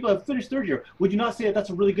student or people have finished third year, would you not say that that's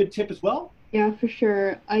a really good tip as well? Yeah, for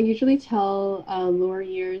sure. I usually tell lower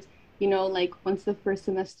years, like once the first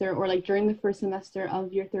semester or like during the first semester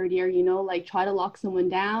of your third year, like try to lock someone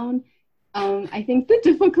down. I think the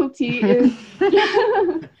difficulty is,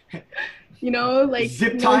 like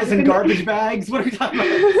zip ties and garbage bags. What are we talking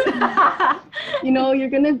about? You're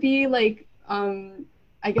gonna be like,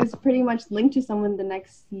 I guess pretty much linked to someone the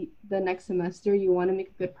next semester. You want to make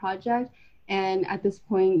a good project, and at this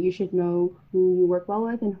point, you should know who you work well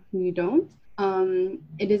with and who you don't.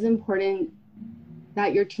 It is important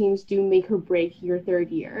that your teams do make or break your third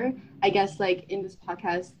year. I guess like in this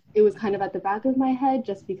podcast, it was kind of at the back of my head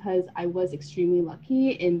just because I was extremely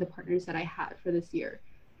lucky in the partners that I had for this year.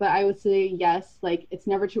 But I would say yes, like it's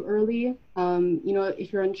never too early.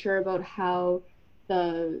 If you're unsure about how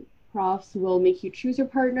the profs will make you choose your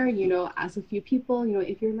partner, ask a few people,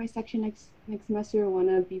 if you're in my section next semester, want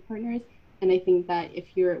to be partners. And I think that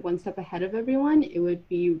if you're one step ahead of everyone, it would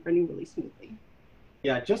be running really smoothly.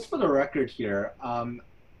 Yeah, just for the record here,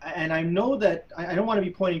 and I know that I don't want to be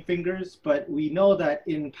pointing fingers, but we know that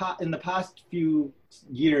in the past few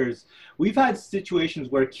years, we've had situations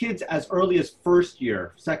where kids as early as first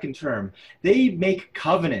year, second term, they make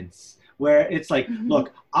covenants where it's like,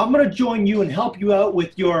 look, I'm going to join you and help you out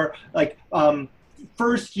with your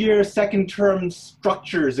first year, second term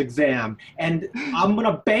structures exam. And I'm going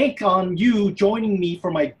to bank on you joining me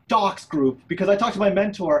for my docs group because I talked to my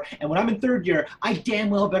mentor. And when I'm in third year, I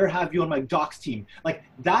damn well better have you on my docs team. Like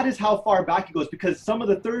that is how far back it goes, because some of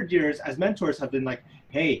the third years as mentors have been like,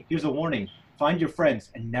 hey, here's a warning, find your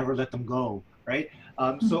friends and never let them go. Right.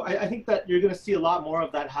 So I think that you're going to see a lot more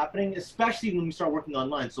of that happening, especially when we start working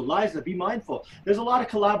online. So Liza, be mindful. There's a lot of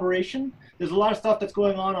collaboration. There's a lot of stuff that's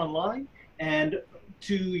going on online. And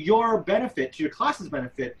to your benefit, to your class's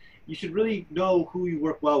benefit, you should really know who you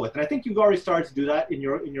work well with. And I think you've already started to do that in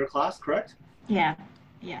your class, correct? Yeah.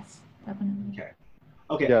 Yes, definitely.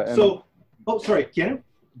 Okay. Yeah, so, sorry, Keanu?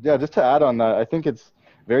 Yeah, just to add on that, I think it's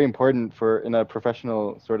very important in a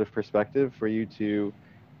professional sort of perspective for you to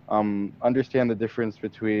understand the difference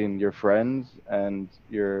between your friends and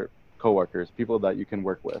your coworkers, people that you can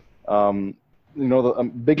work with.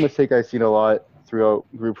 The big mistake I've seen a lot throughout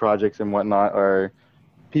group projects and whatnot are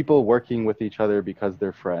people working with each other because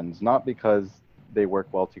they're friends, not because they work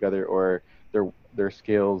well together or their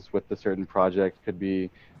skills with the certain project could be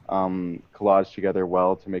collaged together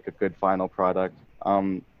well to make a good final product.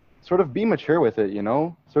 Sort of be mature with it,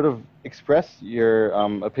 sort of express your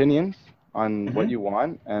opinions on what you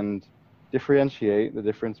want and differentiate the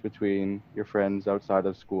difference between your friends outside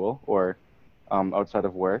of school or outside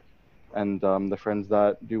of work and the friends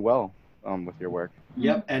that do well with your work.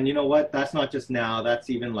 Yep, and you know what? That's not just now. That's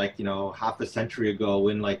even like, half a century ago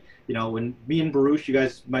when when me and Baruch, you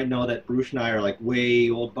guys might know that Baruch and I are like way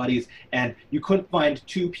old buddies, and you couldn't find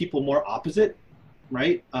two people more opposite,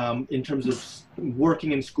 right? In terms of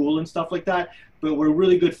working in school and stuff like that, but we're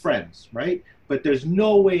really good friends, right? But there's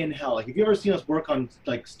no way in hell. Like, have you ever seen us work on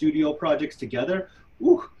like studio projects together?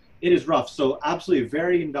 Ooh, it is rough. So absolutely a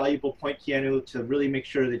very invaluable point, Keanu, to really make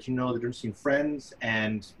sure that you know the difference between friends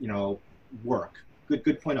and, work.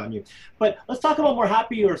 Good point on you. But let's talk about more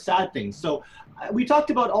happy or sad things. So we talked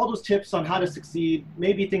about all those tips on how to succeed,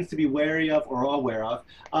 maybe things to be wary of or aware of.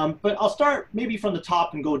 But I'll start maybe from the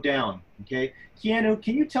top and go down, okay? Keanu,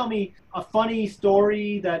 can you tell me a funny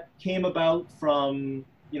story that came about from,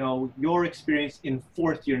 your experience in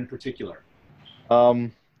fourth year in particular?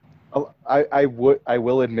 I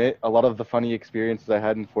will admit a lot of the funny experiences I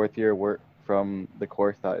had in fourth year were from the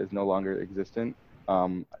course that is no longer existent.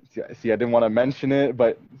 See, I didn't want to mention it,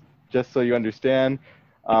 but just so you understand.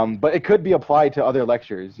 But it could be applied to other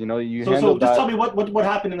lectures. So just tell me what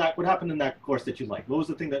happened in that course that you liked. What was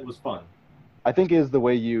the thing that was fun? I think is the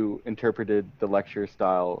way you interpreted the lecture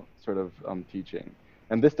style sort of teaching.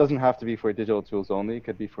 And this doesn't have to be for digital tools only. It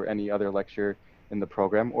could be for any other lecture in the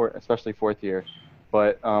program, or especially fourth year.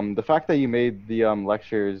 But the fact that you made the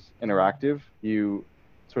lectures interactive, you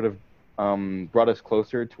sort of brought us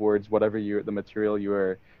closer towards whatever the material you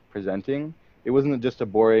were presenting. It wasn't just a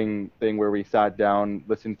boring thing where we sat down,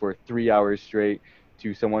 listened for 3 hours straight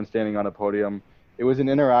to someone standing on a podium. It was an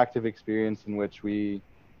interactive experience in which we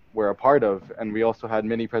were a part of, and we also had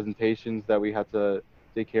many presentations that we had to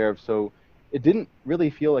take care of. So it didn't really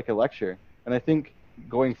feel like a lecture. And I think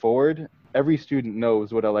going forward, every student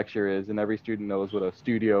knows what a lecture is, and every student knows what a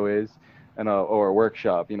studio is or a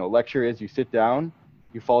workshop. Lecture is you sit down,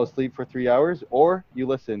 you fall asleep for 3 hours, or you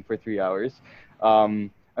listen for 3 hours.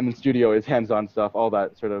 And then studio is hands-on stuff, all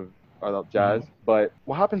that sort of jazz. But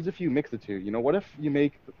what happens if you mix the two? What if you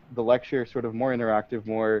make the lecture sort of more interactive,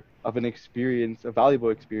 more of an experience, a valuable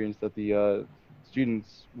experience that the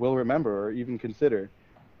students will remember or even consider?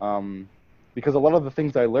 Because a lot of the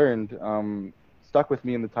things I learned stuck with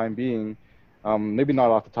me in the time being. Maybe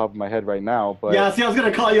not off the top of my head right now, but yeah. See, I was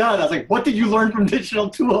gonna call you out. I was like, "What did you learn from digital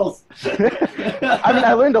tools?"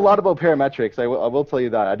 I learned a lot about parametrics. I will tell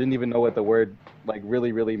you that. I didn't even know what the word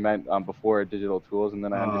really meant before digital tools, and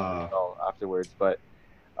then I understood it all afterwards. But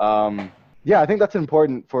yeah, I think that's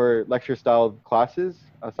important for lecture style classes,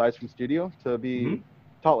 aside from studio, to be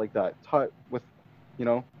taught like that, taught with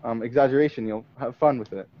exaggeration. Have fun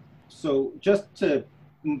with it. So just to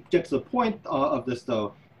get to the point of this,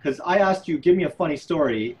 though. Because I asked you, give me a funny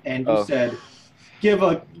story, and you said, give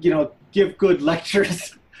good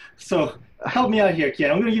lectures. So help me out here, Ken.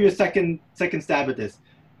 I'm going to give you a second stab at this.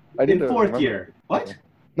 In fourth year, what?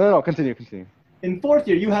 No, continue. In fourth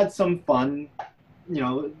year, you had some fun,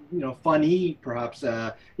 funny perhaps,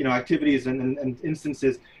 activities and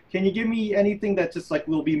instances. Can you give me anything that just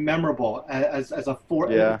will be memorable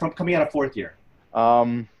from coming out of fourth year?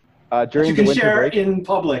 During the winter share break, in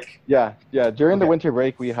public. Yeah. During the winter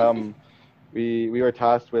break, we were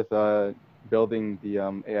tasked with building the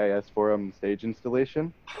AIS Forum stage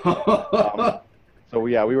installation. So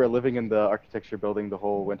we were living in the architecture building the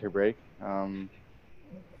whole winter break.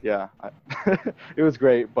 It was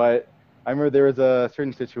great, but I remember there was a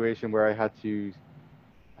certain situation where I had to,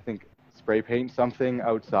 I think, spray paint something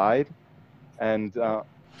outside, and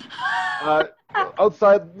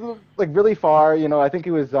outside, really far, I think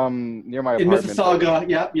it was near my apartment. In Mississauga,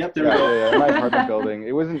 yep, there we go. Yeah, my apartment building.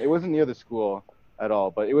 It wasn't near the school at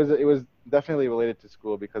all, but it was definitely related to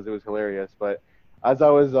school because it was hilarious. But as I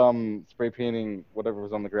was spray painting whatever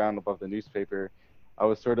was on the ground above the newspaper, I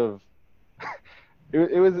was sort of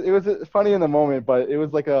it was funny in the moment, but it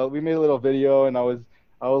was we made a little video, and I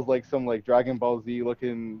was like some Dragon Ball Z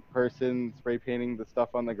looking person spray painting the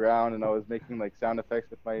stuff on the ground, and I was making sound effects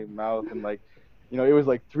with my mouth, and it was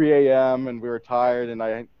 3 a.m. and we were tired, and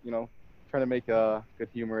I trying to make a good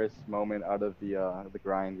humorous moment out of the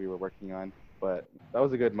grind we were working on. but that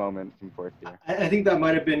was a good moment from fourth year. I think that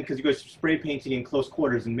might have been because you guys spray painting in close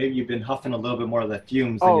quarters, and maybe you've been huffing a little bit more of the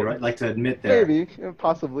fumes than you like to admit there. Maybe,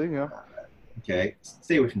 possibly, yeah. Okay,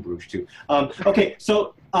 stay away from Bruges too. Okay,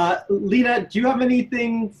 so Lena, do you have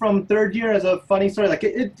anything from third year as a funny story? Like,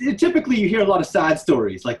 typically you hear a lot of sad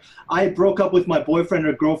stories. Like, I broke up with my boyfriend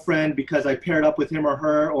or girlfriend because I paired up with him or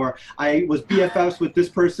her, or I was BFFs with this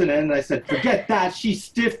person and I said, forget that, she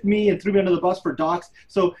stiffed me and threw me under the bus for docs.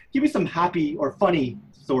 So give me some happy or funny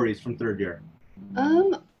stories from third year.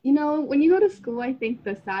 You know, when you go to school, I think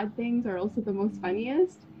the sad things are also the most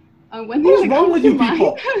funniest. What's wrong with you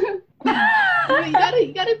people?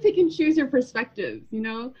 You gotta pick and choose your perspectives, you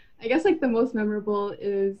know? I guess like the most memorable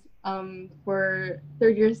is for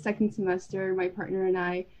third year, second semester, my partner and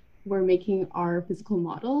I were making our physical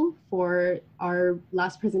model for our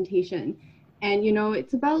last presentation. And you know,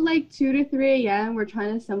 it's about like 2 to 3 a.m. We're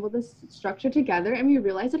trying to assemble this structure together and we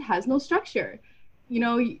realize it has no structure. You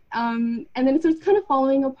know, and then it starts kind of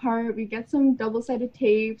falling apart. We get some double-sided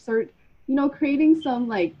tape, start, you know, creating some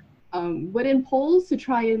like wooden poles to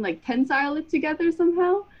try and like tensile it together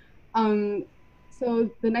somehow. So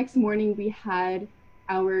the next morning we had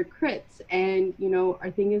our crits and, you know, our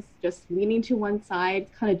thing is just leaning to one side,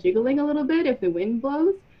 kind of jiggling a little bit if the wind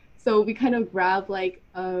blows. So we kind of grab like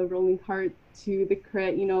a rolling cart to the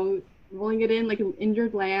crit, you know, rolling it in like an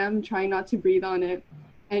injured lamb, trying not to breathe on it.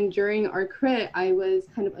 And during our crit, I was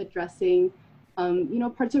kind of addressing, you know,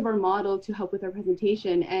 parts of our model to help with our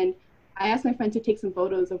presentation. And I asked my friend to take some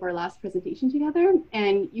photos of our last presentation together.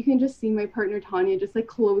 And you can just see my partner, Tanya, just like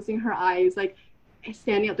closing her eyes, like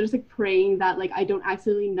standing up there, just like praying that like I don't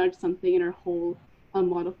accidentally nudge something and our whole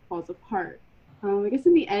model falls apart. I guess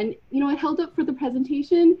in the end, you know, it held up for the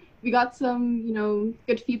presentation. We got some, you know,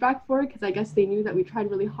 good feedback for it because I guess they knew that we tried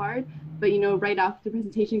really hard. But, you know, right after the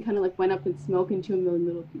presentation kind of like went up in smoke into a million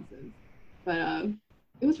little pieces. But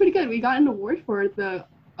it was pretty good. We got an award for the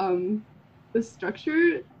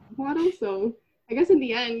structure model. So I guess in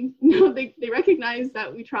the end, you know, they recognized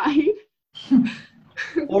that we tried.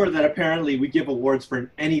 Or that apparently we give awards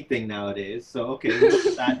for anything nowadays. So, okay, look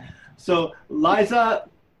at that. So, Liza,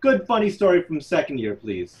 good funny story from second year,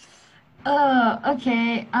 please.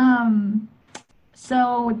 Okay.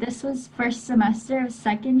 So this was first semester of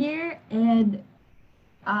second year, and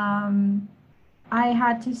I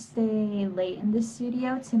had to stay late in the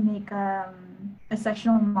studio to make a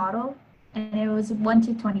sectional model, and it was 1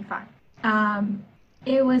 to 25.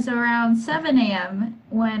 It was around 7 a.m.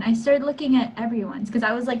 when I started looking at everyone's, because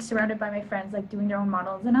I was like surrounded by my friends like doing their own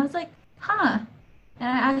models, and I was like, huh. And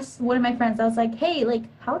I asked one of my friends, I was like, hey, like,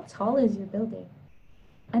 how tall is your building?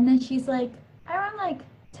 And then she's like, around like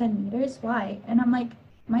 10 meters, why? And I'm like,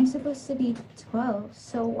 mine's supposed to be 12,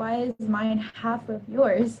 so why is mine half of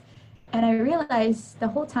yours? And I realized the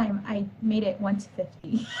whole time I made it 1 to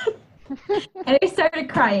 50. And I started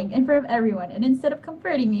crying in front of everyone. And instead of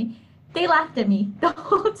comforting me, they laughed at me the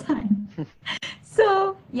whole time.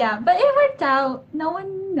 So, yeah, but it worked out. No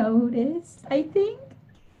one noticed, I think.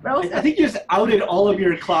 I think you just outed all of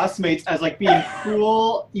your classmates as like being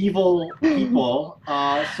cruel, evil people.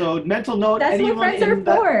 So mental note. That's what friends are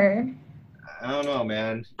for. I don't know,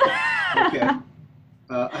 man. Okay.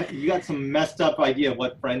 You got some messed up idea of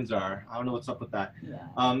what friends are. I don't know what's up with that.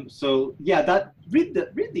 Yeah. So yeah, read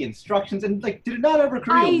the instructions and like, did it not ever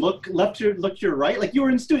occur to you look to your right? Like you were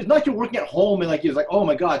in students, not like you're working at home and like you're like, oh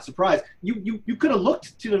my god, surprise. You could have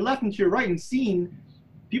looked to the left and to your right and seen.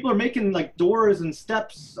 People are making like doors and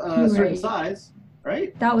steps a certain size,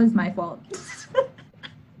 right? That was my fault.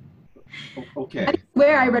 Okay. I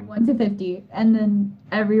swear I read 1 to 50, and then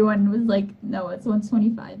everyone was like, no, it's 1 to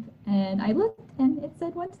 25. And I looked, and it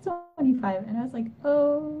said 1 to 25, and I was like,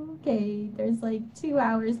 oh, okay, there's like 2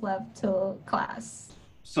 hours left till class.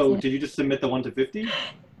 So did you just submit the 1 to 50?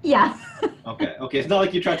 Yeah. Okay. It's not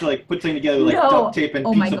like you tried to like put something together with like duct tape and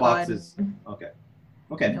pizza boxes.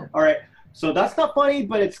 Okay. No. All right. So that's not funny,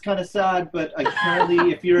 but it's kind of sad. But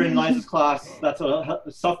apparently, if you're in Liza's class,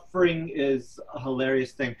 suffering is a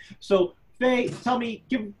hilarious thing. So Faye, tell me,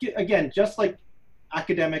 give again, just like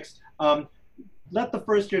academics, let the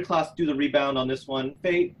first year class do the rebound on this one.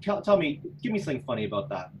 Faye, tell me, give me something funny about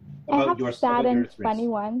that. About I have your sad and funny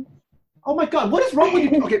ones. Oh my God, what is wrong with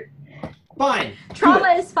you? Okay, fine.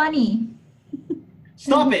 Trauma is funny.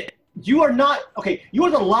 Stop it. You are not, okay, you are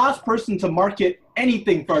the last person to market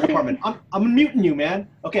anything for our department. I'm muting you, man.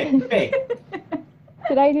 Okay, Faye.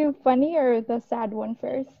 Should I do funny or the sad one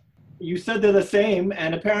first? You said they're the same,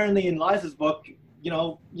 and apparently in Liza's book, you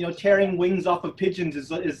know, tearing wings off of pigeons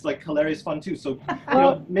is like hilarious fun too. So, you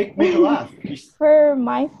know, make her laugh. For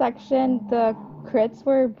my section, the crits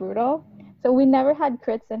were brutal. So we never had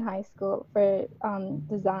crits in high school for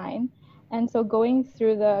design. And so going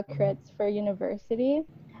through the crits for university,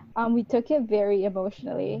 we took it very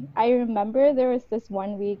emotionally. I remember there was this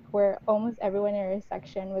one week where almost everyone in our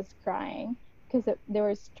section was crying because they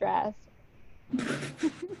were stressed.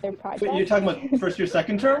 Their project. Wait, you're talking about first year,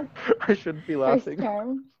 second term? I shouldn't be laughing. First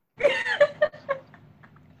term.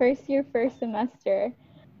 First year, first semester.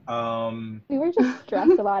 We were just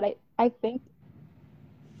stressed a lot. I think.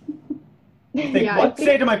 You think what?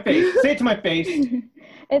 Say it to my face. Say it to my face.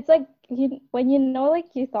 It's like when you know, like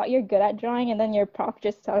you thought you're good at drawing, and then your prof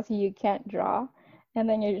just tells you can't draw, and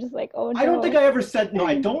then you're just like, oh no. I don't think I ever said no.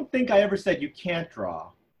 I don't think I ever said you can't draw.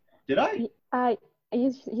 Did I?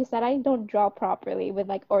 You said I don't draw properly with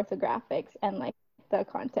like orthographics and like the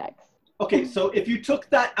context. Okay, so if you took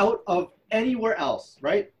that out of anywhere else,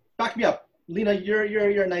 right? Back me up, Lena.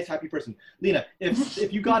 You're a nice, happy person. Lena,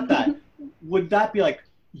 if you got that, would that be like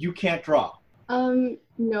you can't draw?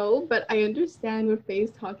 No, but I understand what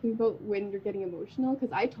Faye's talking about when you're getting emotional,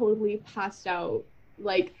 because I totally passed out,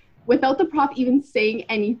 like, without the prof even saying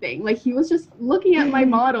anything. Like, he was just looking at my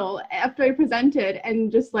model after I presented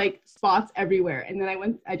and just, like, spots everywhere. And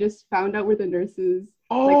then I just found out where the nurses,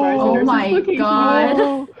 oh my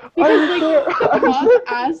God. Because, like, the prof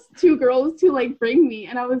asked two girls to, like, bring me,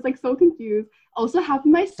 and I was, like, so confused. Also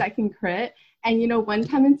happened my second crit, and, you know, one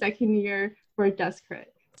time in second year for a desk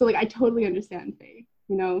crit. So, like, I totally understand Faye.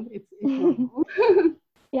 You know, it's normal.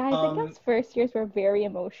 Yeah, I think us first years were very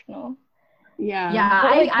emotional. Yeah,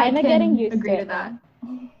 I can getting used agree to to that.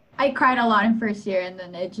 I cried a lot in first year, and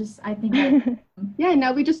then it just, I think yeah,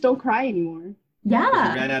 now we just don't cry anymore. Yeah.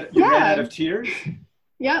 You ran out of tears?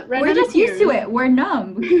 Yeah, we're just used to it. We're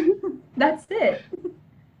numb. That's it.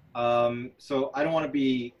 So I don't want to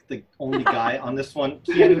be the only guy on this one.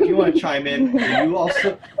 Keanu, do you want to chime in?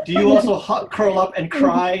 Do you also curl up and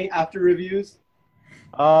cry after reviews?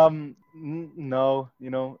 No, you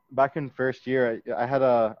know, back in first year, I had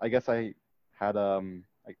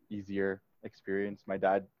like easier experience. My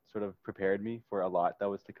dad sort of prepared me for a lot that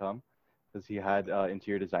was to come because he had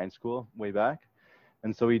interior design school way back.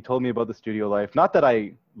 And so he told me about the studio life. Not that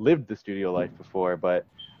I lived the studio life before, but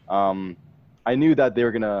I knew that they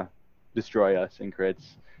were going to destroy us in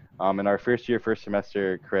crits. In our first year, first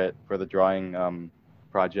semester crit for the drawing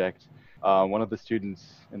project, one of the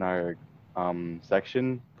students in our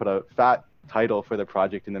section put a fat title for the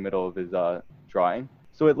project in the middle of his drawing.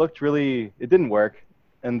 So it didn't work,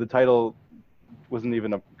 and the title wasn't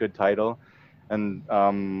even a good title. And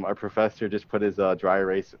our professor just put his dry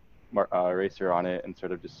erase eraser on it and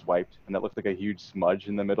sort of just swiped, and it looked like a huge smudge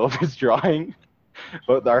in the middle of his drawing.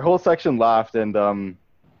 But our whole section laughed, and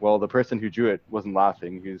well, the person who drew it wasn't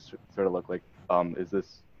laughing. He sort of looked like, is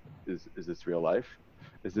this real life?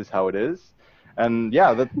 Is this how it is? And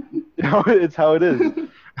yeah, that, you know, it's how it is.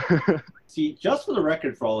 See, just for the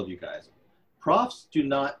record for all of you guys, profs do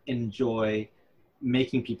not enjoy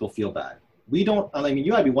making people feel bad. We don't, I mean,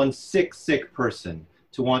 you gotta be one sick person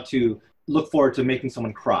to want to look forward to making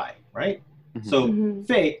someone cry, right? Mm-hmm. So,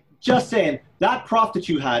 Faye, just saying, that prof that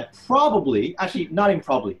you had probably, actually not even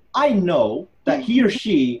probably, I know that he or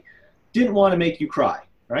she didn't want to make you cry,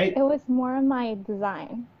 right? It was more my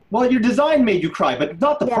design. Well, your design made you cry, but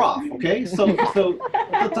not the prof, okay? So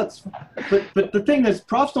but the thing is,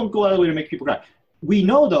 profs don't go out of the way to make people cry. We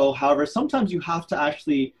know, though, however, sometimes you have to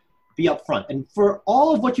actually be upfront. And for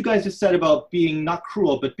all of what you guys just said about being not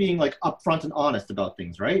cruel, but being like upfront and honest about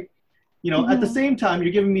things, right? You know, at the same time,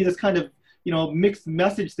 you're giving me this kind of, you know, mixed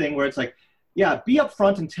message thing where it's like, yeah, be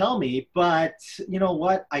upfront and tell me, but you know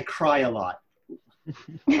what? I cry a lot.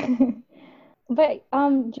 But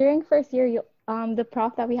during first year, the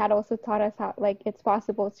prof that we had also taught us how, like, it's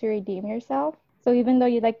possible to redeem yourself. So even though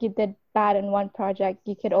you did bad in one project,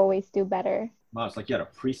 you could always do better. Wow, it's like you had a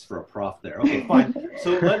priest for a prof there. Okay, fine.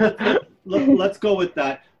 So let's go with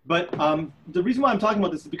that. But the reason why I'm talking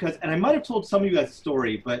about this is because, and I might have told some of you guys a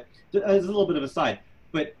story, but as a little bit of a side,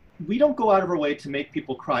 but we don't go out of our way to make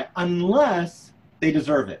people cry unless they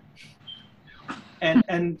deserve it.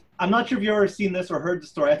 And I'm not sure if you've ever seen this or heard the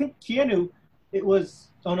story. I think Keanu, it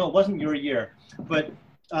wasn't your year, but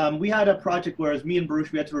we had a project where, as me and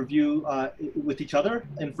Baruch, we had to review with each other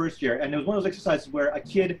in first year. And it was one of those exercises where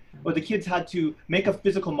the kids had to make a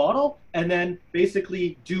physical model and then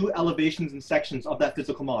basically do elevations and sections of that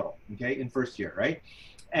physical model, okay, in first year, right?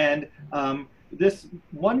 And this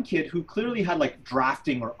one kid who clearly had like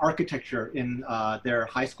drafting or architecture in their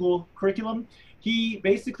high school curriculum, he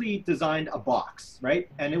basically designed a box, right?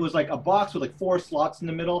 And it was like a box with like 4 slots in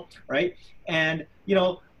the middle, right? And, you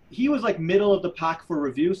know, he was like middle of the pack for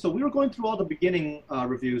review. So we were going through all the beginning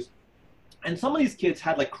reviews. And some of these kids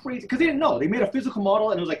had like crazy, because they didn't know. They made a physical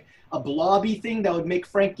model and it was like a blobby thing that would make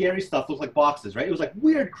Frank Gehry stuff look like boxes, right? It was like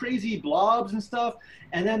weird, crazy blobs and stuff.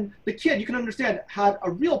 And then the kid, you can understand, had a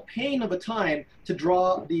real pain of a time to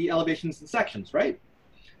draw the elevations and sections, right?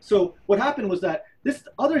 So what happened was that this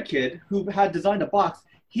other kid who had designed a box,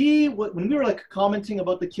 when we were like commenting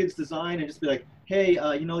about the kid's design and just be like, hey,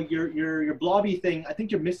 you know, your blobby thing, I think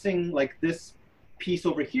you're missing like this piece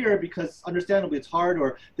over here because understandably it's hard,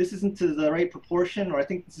 or this isn't to the right proportion, or I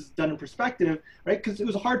think this is done in perspective, right? Because it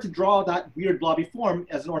was hard to draw that weird blobby form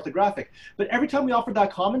as an orthographic. But every time we offered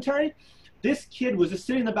that commentary, this kid was just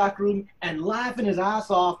sitting in the back room and laughing his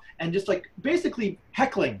ass off and just like basically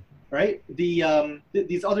heckling, right? These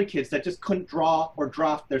other kids that just couldn't draw or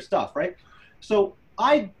draft their stuff, right? So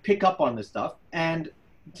I pick up on this stuff, and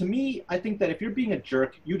to me, I think that if you're being a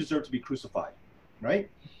jerk, you deserve to be crucified, right?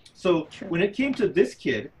 So when it came to this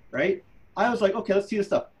kid, right, I was like, okay, let's see this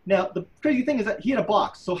stuff. Now, the crazy thing is that he had a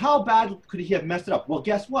box. So how bad could he have messed it up? Well,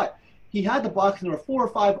 guess what? He had the box, and there were 4 or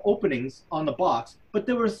 5 openings on the box, but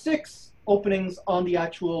there were 6 openings on the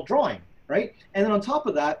actual drawing, right? And then on top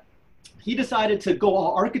of that, he decided to go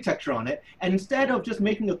all architecture on it, and instead of just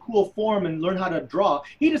making a cool form and learn how to draw,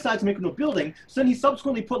 he decided to make a new building. So then he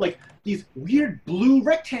subsequently put like these weird blue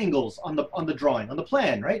rectangles on the drawing, on the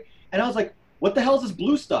plan, right? And I was like, what the hell is this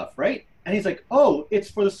blue stuff, right? And he's like, oh,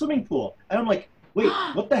 it's for the swimming pool. And I'm like, wait,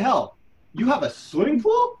 what the hell? You have a swimming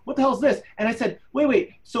pool? What the hell is this? And I said,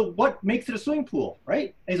 wait, so what makes it a swimming pool,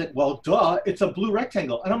 right? And he's like, well, duh, it's a blue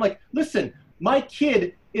rectangle. And I'm like, listen, my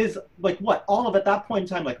kid is like, what, all of at that point in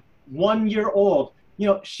time, like 1 year old. You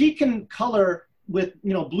know, she can color with,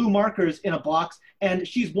 you know, blue markers in a box, and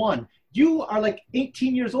she's 1. You are like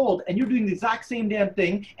 18 years old and you're doing the exact same damn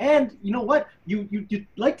thing. And you know what? You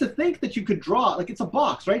like to think that you could draw, like it's a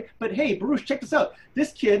box, right? But hey, Baruch, check this out.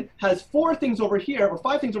 This kid has 4 things over here or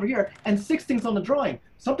 5 things over here and 6 things on the drawing.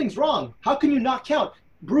 Something's wrong. How can you not count?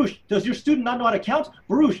 Baruch, does your student not know how to count?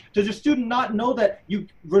 Baruch, does your student not know that you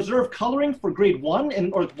reserve coloring for grade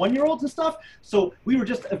 1 or 1-year-olds and stuff? So we were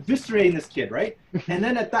just eviscerating this kid, right? And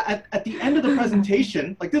then at the end of the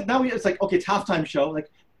presentation, like this, now it's like, okay, it's halftime show.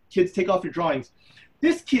 Like, kids, take off your drawings.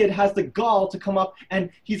 This kid has the gall to come up and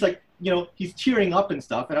he's like, you know, he's tearing up and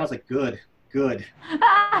stuff. And I was like, good. You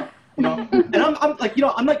know, and I'm like, you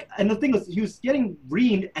know, I'm like, and the thing was, he was getting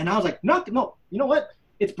reamed, and I was like, no, you know what?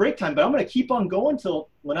 It's break time, but I'm going to keep on going till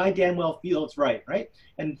when I damn well feel it's right?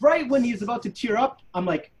 And right when he's about to tear up, I'm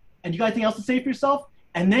like, and you got anything else to say for yourself?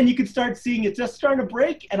 And then you can start seeing it just starting to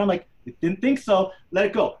break. And I'm like, didn't think so. Let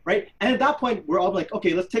it go, right? And at that point, we're all like,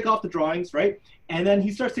 okay, let's take off the drawings, right? And then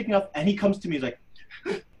he starts taking off, and he comes to me, he's like,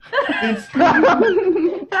 Vince, you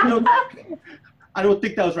know, I don't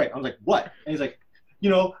think that was right. I was like, what? And he's like, you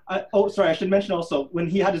know, oh, sorry, I should mention also, when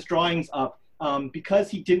he had his drawings up, because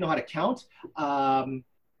he didn't know how to count,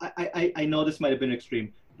 I know this might have been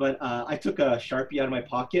extreme, but I took a Sharpie out of my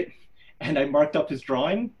pocket, and I marked up his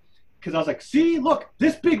drawing, because I was like, see, look,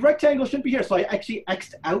 this big rectangle shouldn't be here. So I actually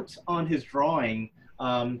X'd out on his drawing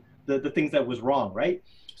the things that was wrong, right?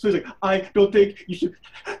 So he's like, I don't think you should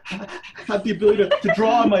have the ability to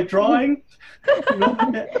draw on my drawing. You know?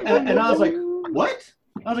 And I was like, what?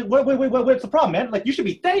 I was like, wait, what's the problem, man? Like, you should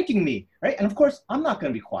be thanking me, right? And of course, I'm not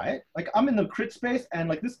going to be quiet. Like, I'm in the crit space, and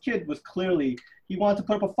like, this kid was clearly, he wanted to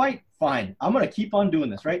put up a fight. Fine, I'm going to keep on doing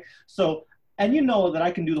this, right? So, and you know that I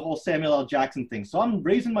can do the whole Samuel L. Jackson thing. So I'm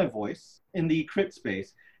raising my voice in the crit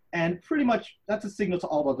space. And pretty much that's a signal to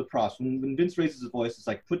all other profs. When Vince raises his voice, it's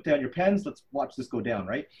like, put down your pens, let's watch this go down,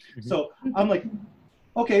 right? Mm-hmm. So I'm like,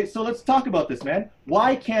 okay, so let's talk about this, man.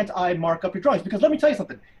 Why can't I mark up your drawings? Because let me tell you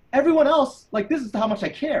something. Everyone else, like, this is how much I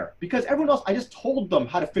care. Because everyone else, I just told them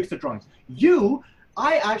how to fix their drawings. You,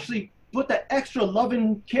 I actually put that extra love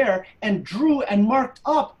and care and drew and marked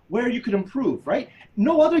up where you could improve, right?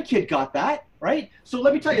 No other kid got that, right? So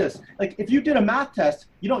let me tell you this, like, if you did a math test,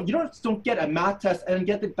 you don't get a math test and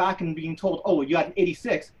get it back and being told, oh, you got an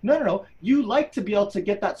 86. No. You like to be able to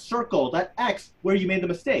get that circle, that X, where you made the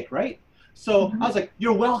mistake, right? So I was like,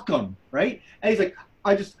 you're welcome, right? And he's like,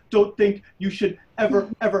 I just don't think you should ever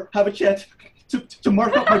have a chance to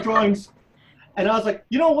mark up my drawings. And I was like,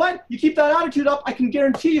 you know what? You keep that attitude up, I can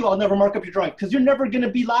guarantee you I'll never mark up your drawing, because you're never going to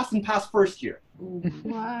be last and pass first year.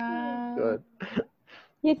 Wow. Good.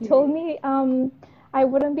 You told me I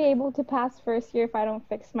wouldn't be able to pass first year if I don't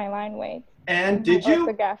fix my line weight. And did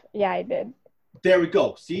you? Yeah, I did. There we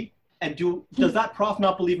go. See? And does that prof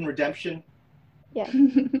not believe in redemption? Yeah.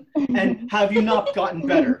 And have you not gotten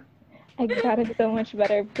better? I got it so much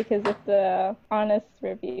better because of the honest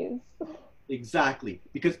reviews. Exactly.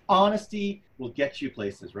 Because honesty will get you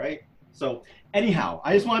places, right? So anyhow,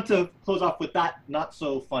 I just wanted to close off with that not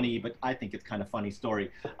so funny, but I think it's kind of funny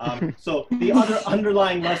story. So the other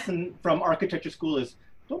underlying lesson from architecture school is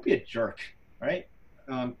don't be a jerk, right?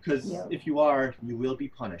 Because if you are, you will be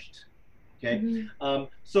punished. Okay.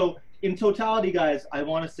 So in totality, guys, I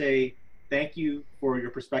want to say thank you for your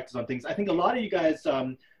perspectives on things. I think a lot of you guys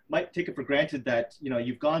might take it for granted that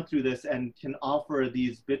you've gone through this and can offer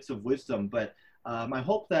these bits of wisdom, but I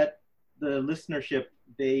hope that the listenership,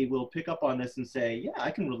 they will pick up on this and say, yeah,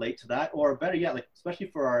 I can relate to that. Or better yet, like especially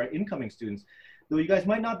for our incoming students, though you guys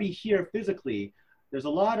might not be here physically, there's a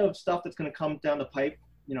lot of stuff that's going to come down the pipe.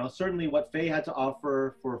 Certainly what Faye had to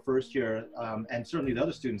offer for first year, and certainly the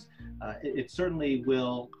other students, it certainly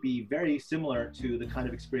will be very similar to the kind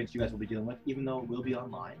of experience you guys will be dealing with, even though it will be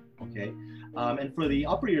online, okay? And for the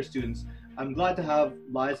upper year students, I'm glad to have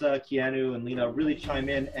Liza, Keanu, and Lena really chime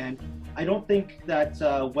in, and I don't think that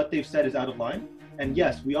what they've said is out of line. And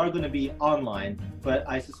yes, we are going to be online, but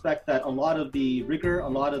I suspect that a lot of the rigor, a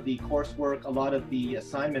lot of the coursework, a lot of the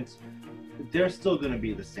assignments, they're still going to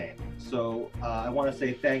be the same. So I want to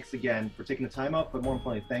say thanks again for taking the time out, but more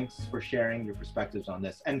importantly, thanks for sharing your perspectives on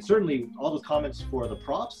this. And certainly all those comments for the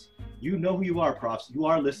profs, you know who you are, profs, you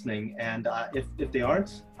are listening. And if they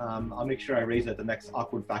aren't, I'll make sure I raise it at the next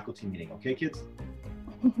awkward faculty meeting. Okay, kids?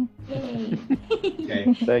 Yay.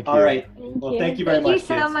 Okay. Thank you. All right. Well, thank you very much, Thank you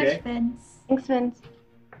so kids, much, okay? Vince. Thanks, Vince.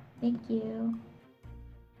 Thank you.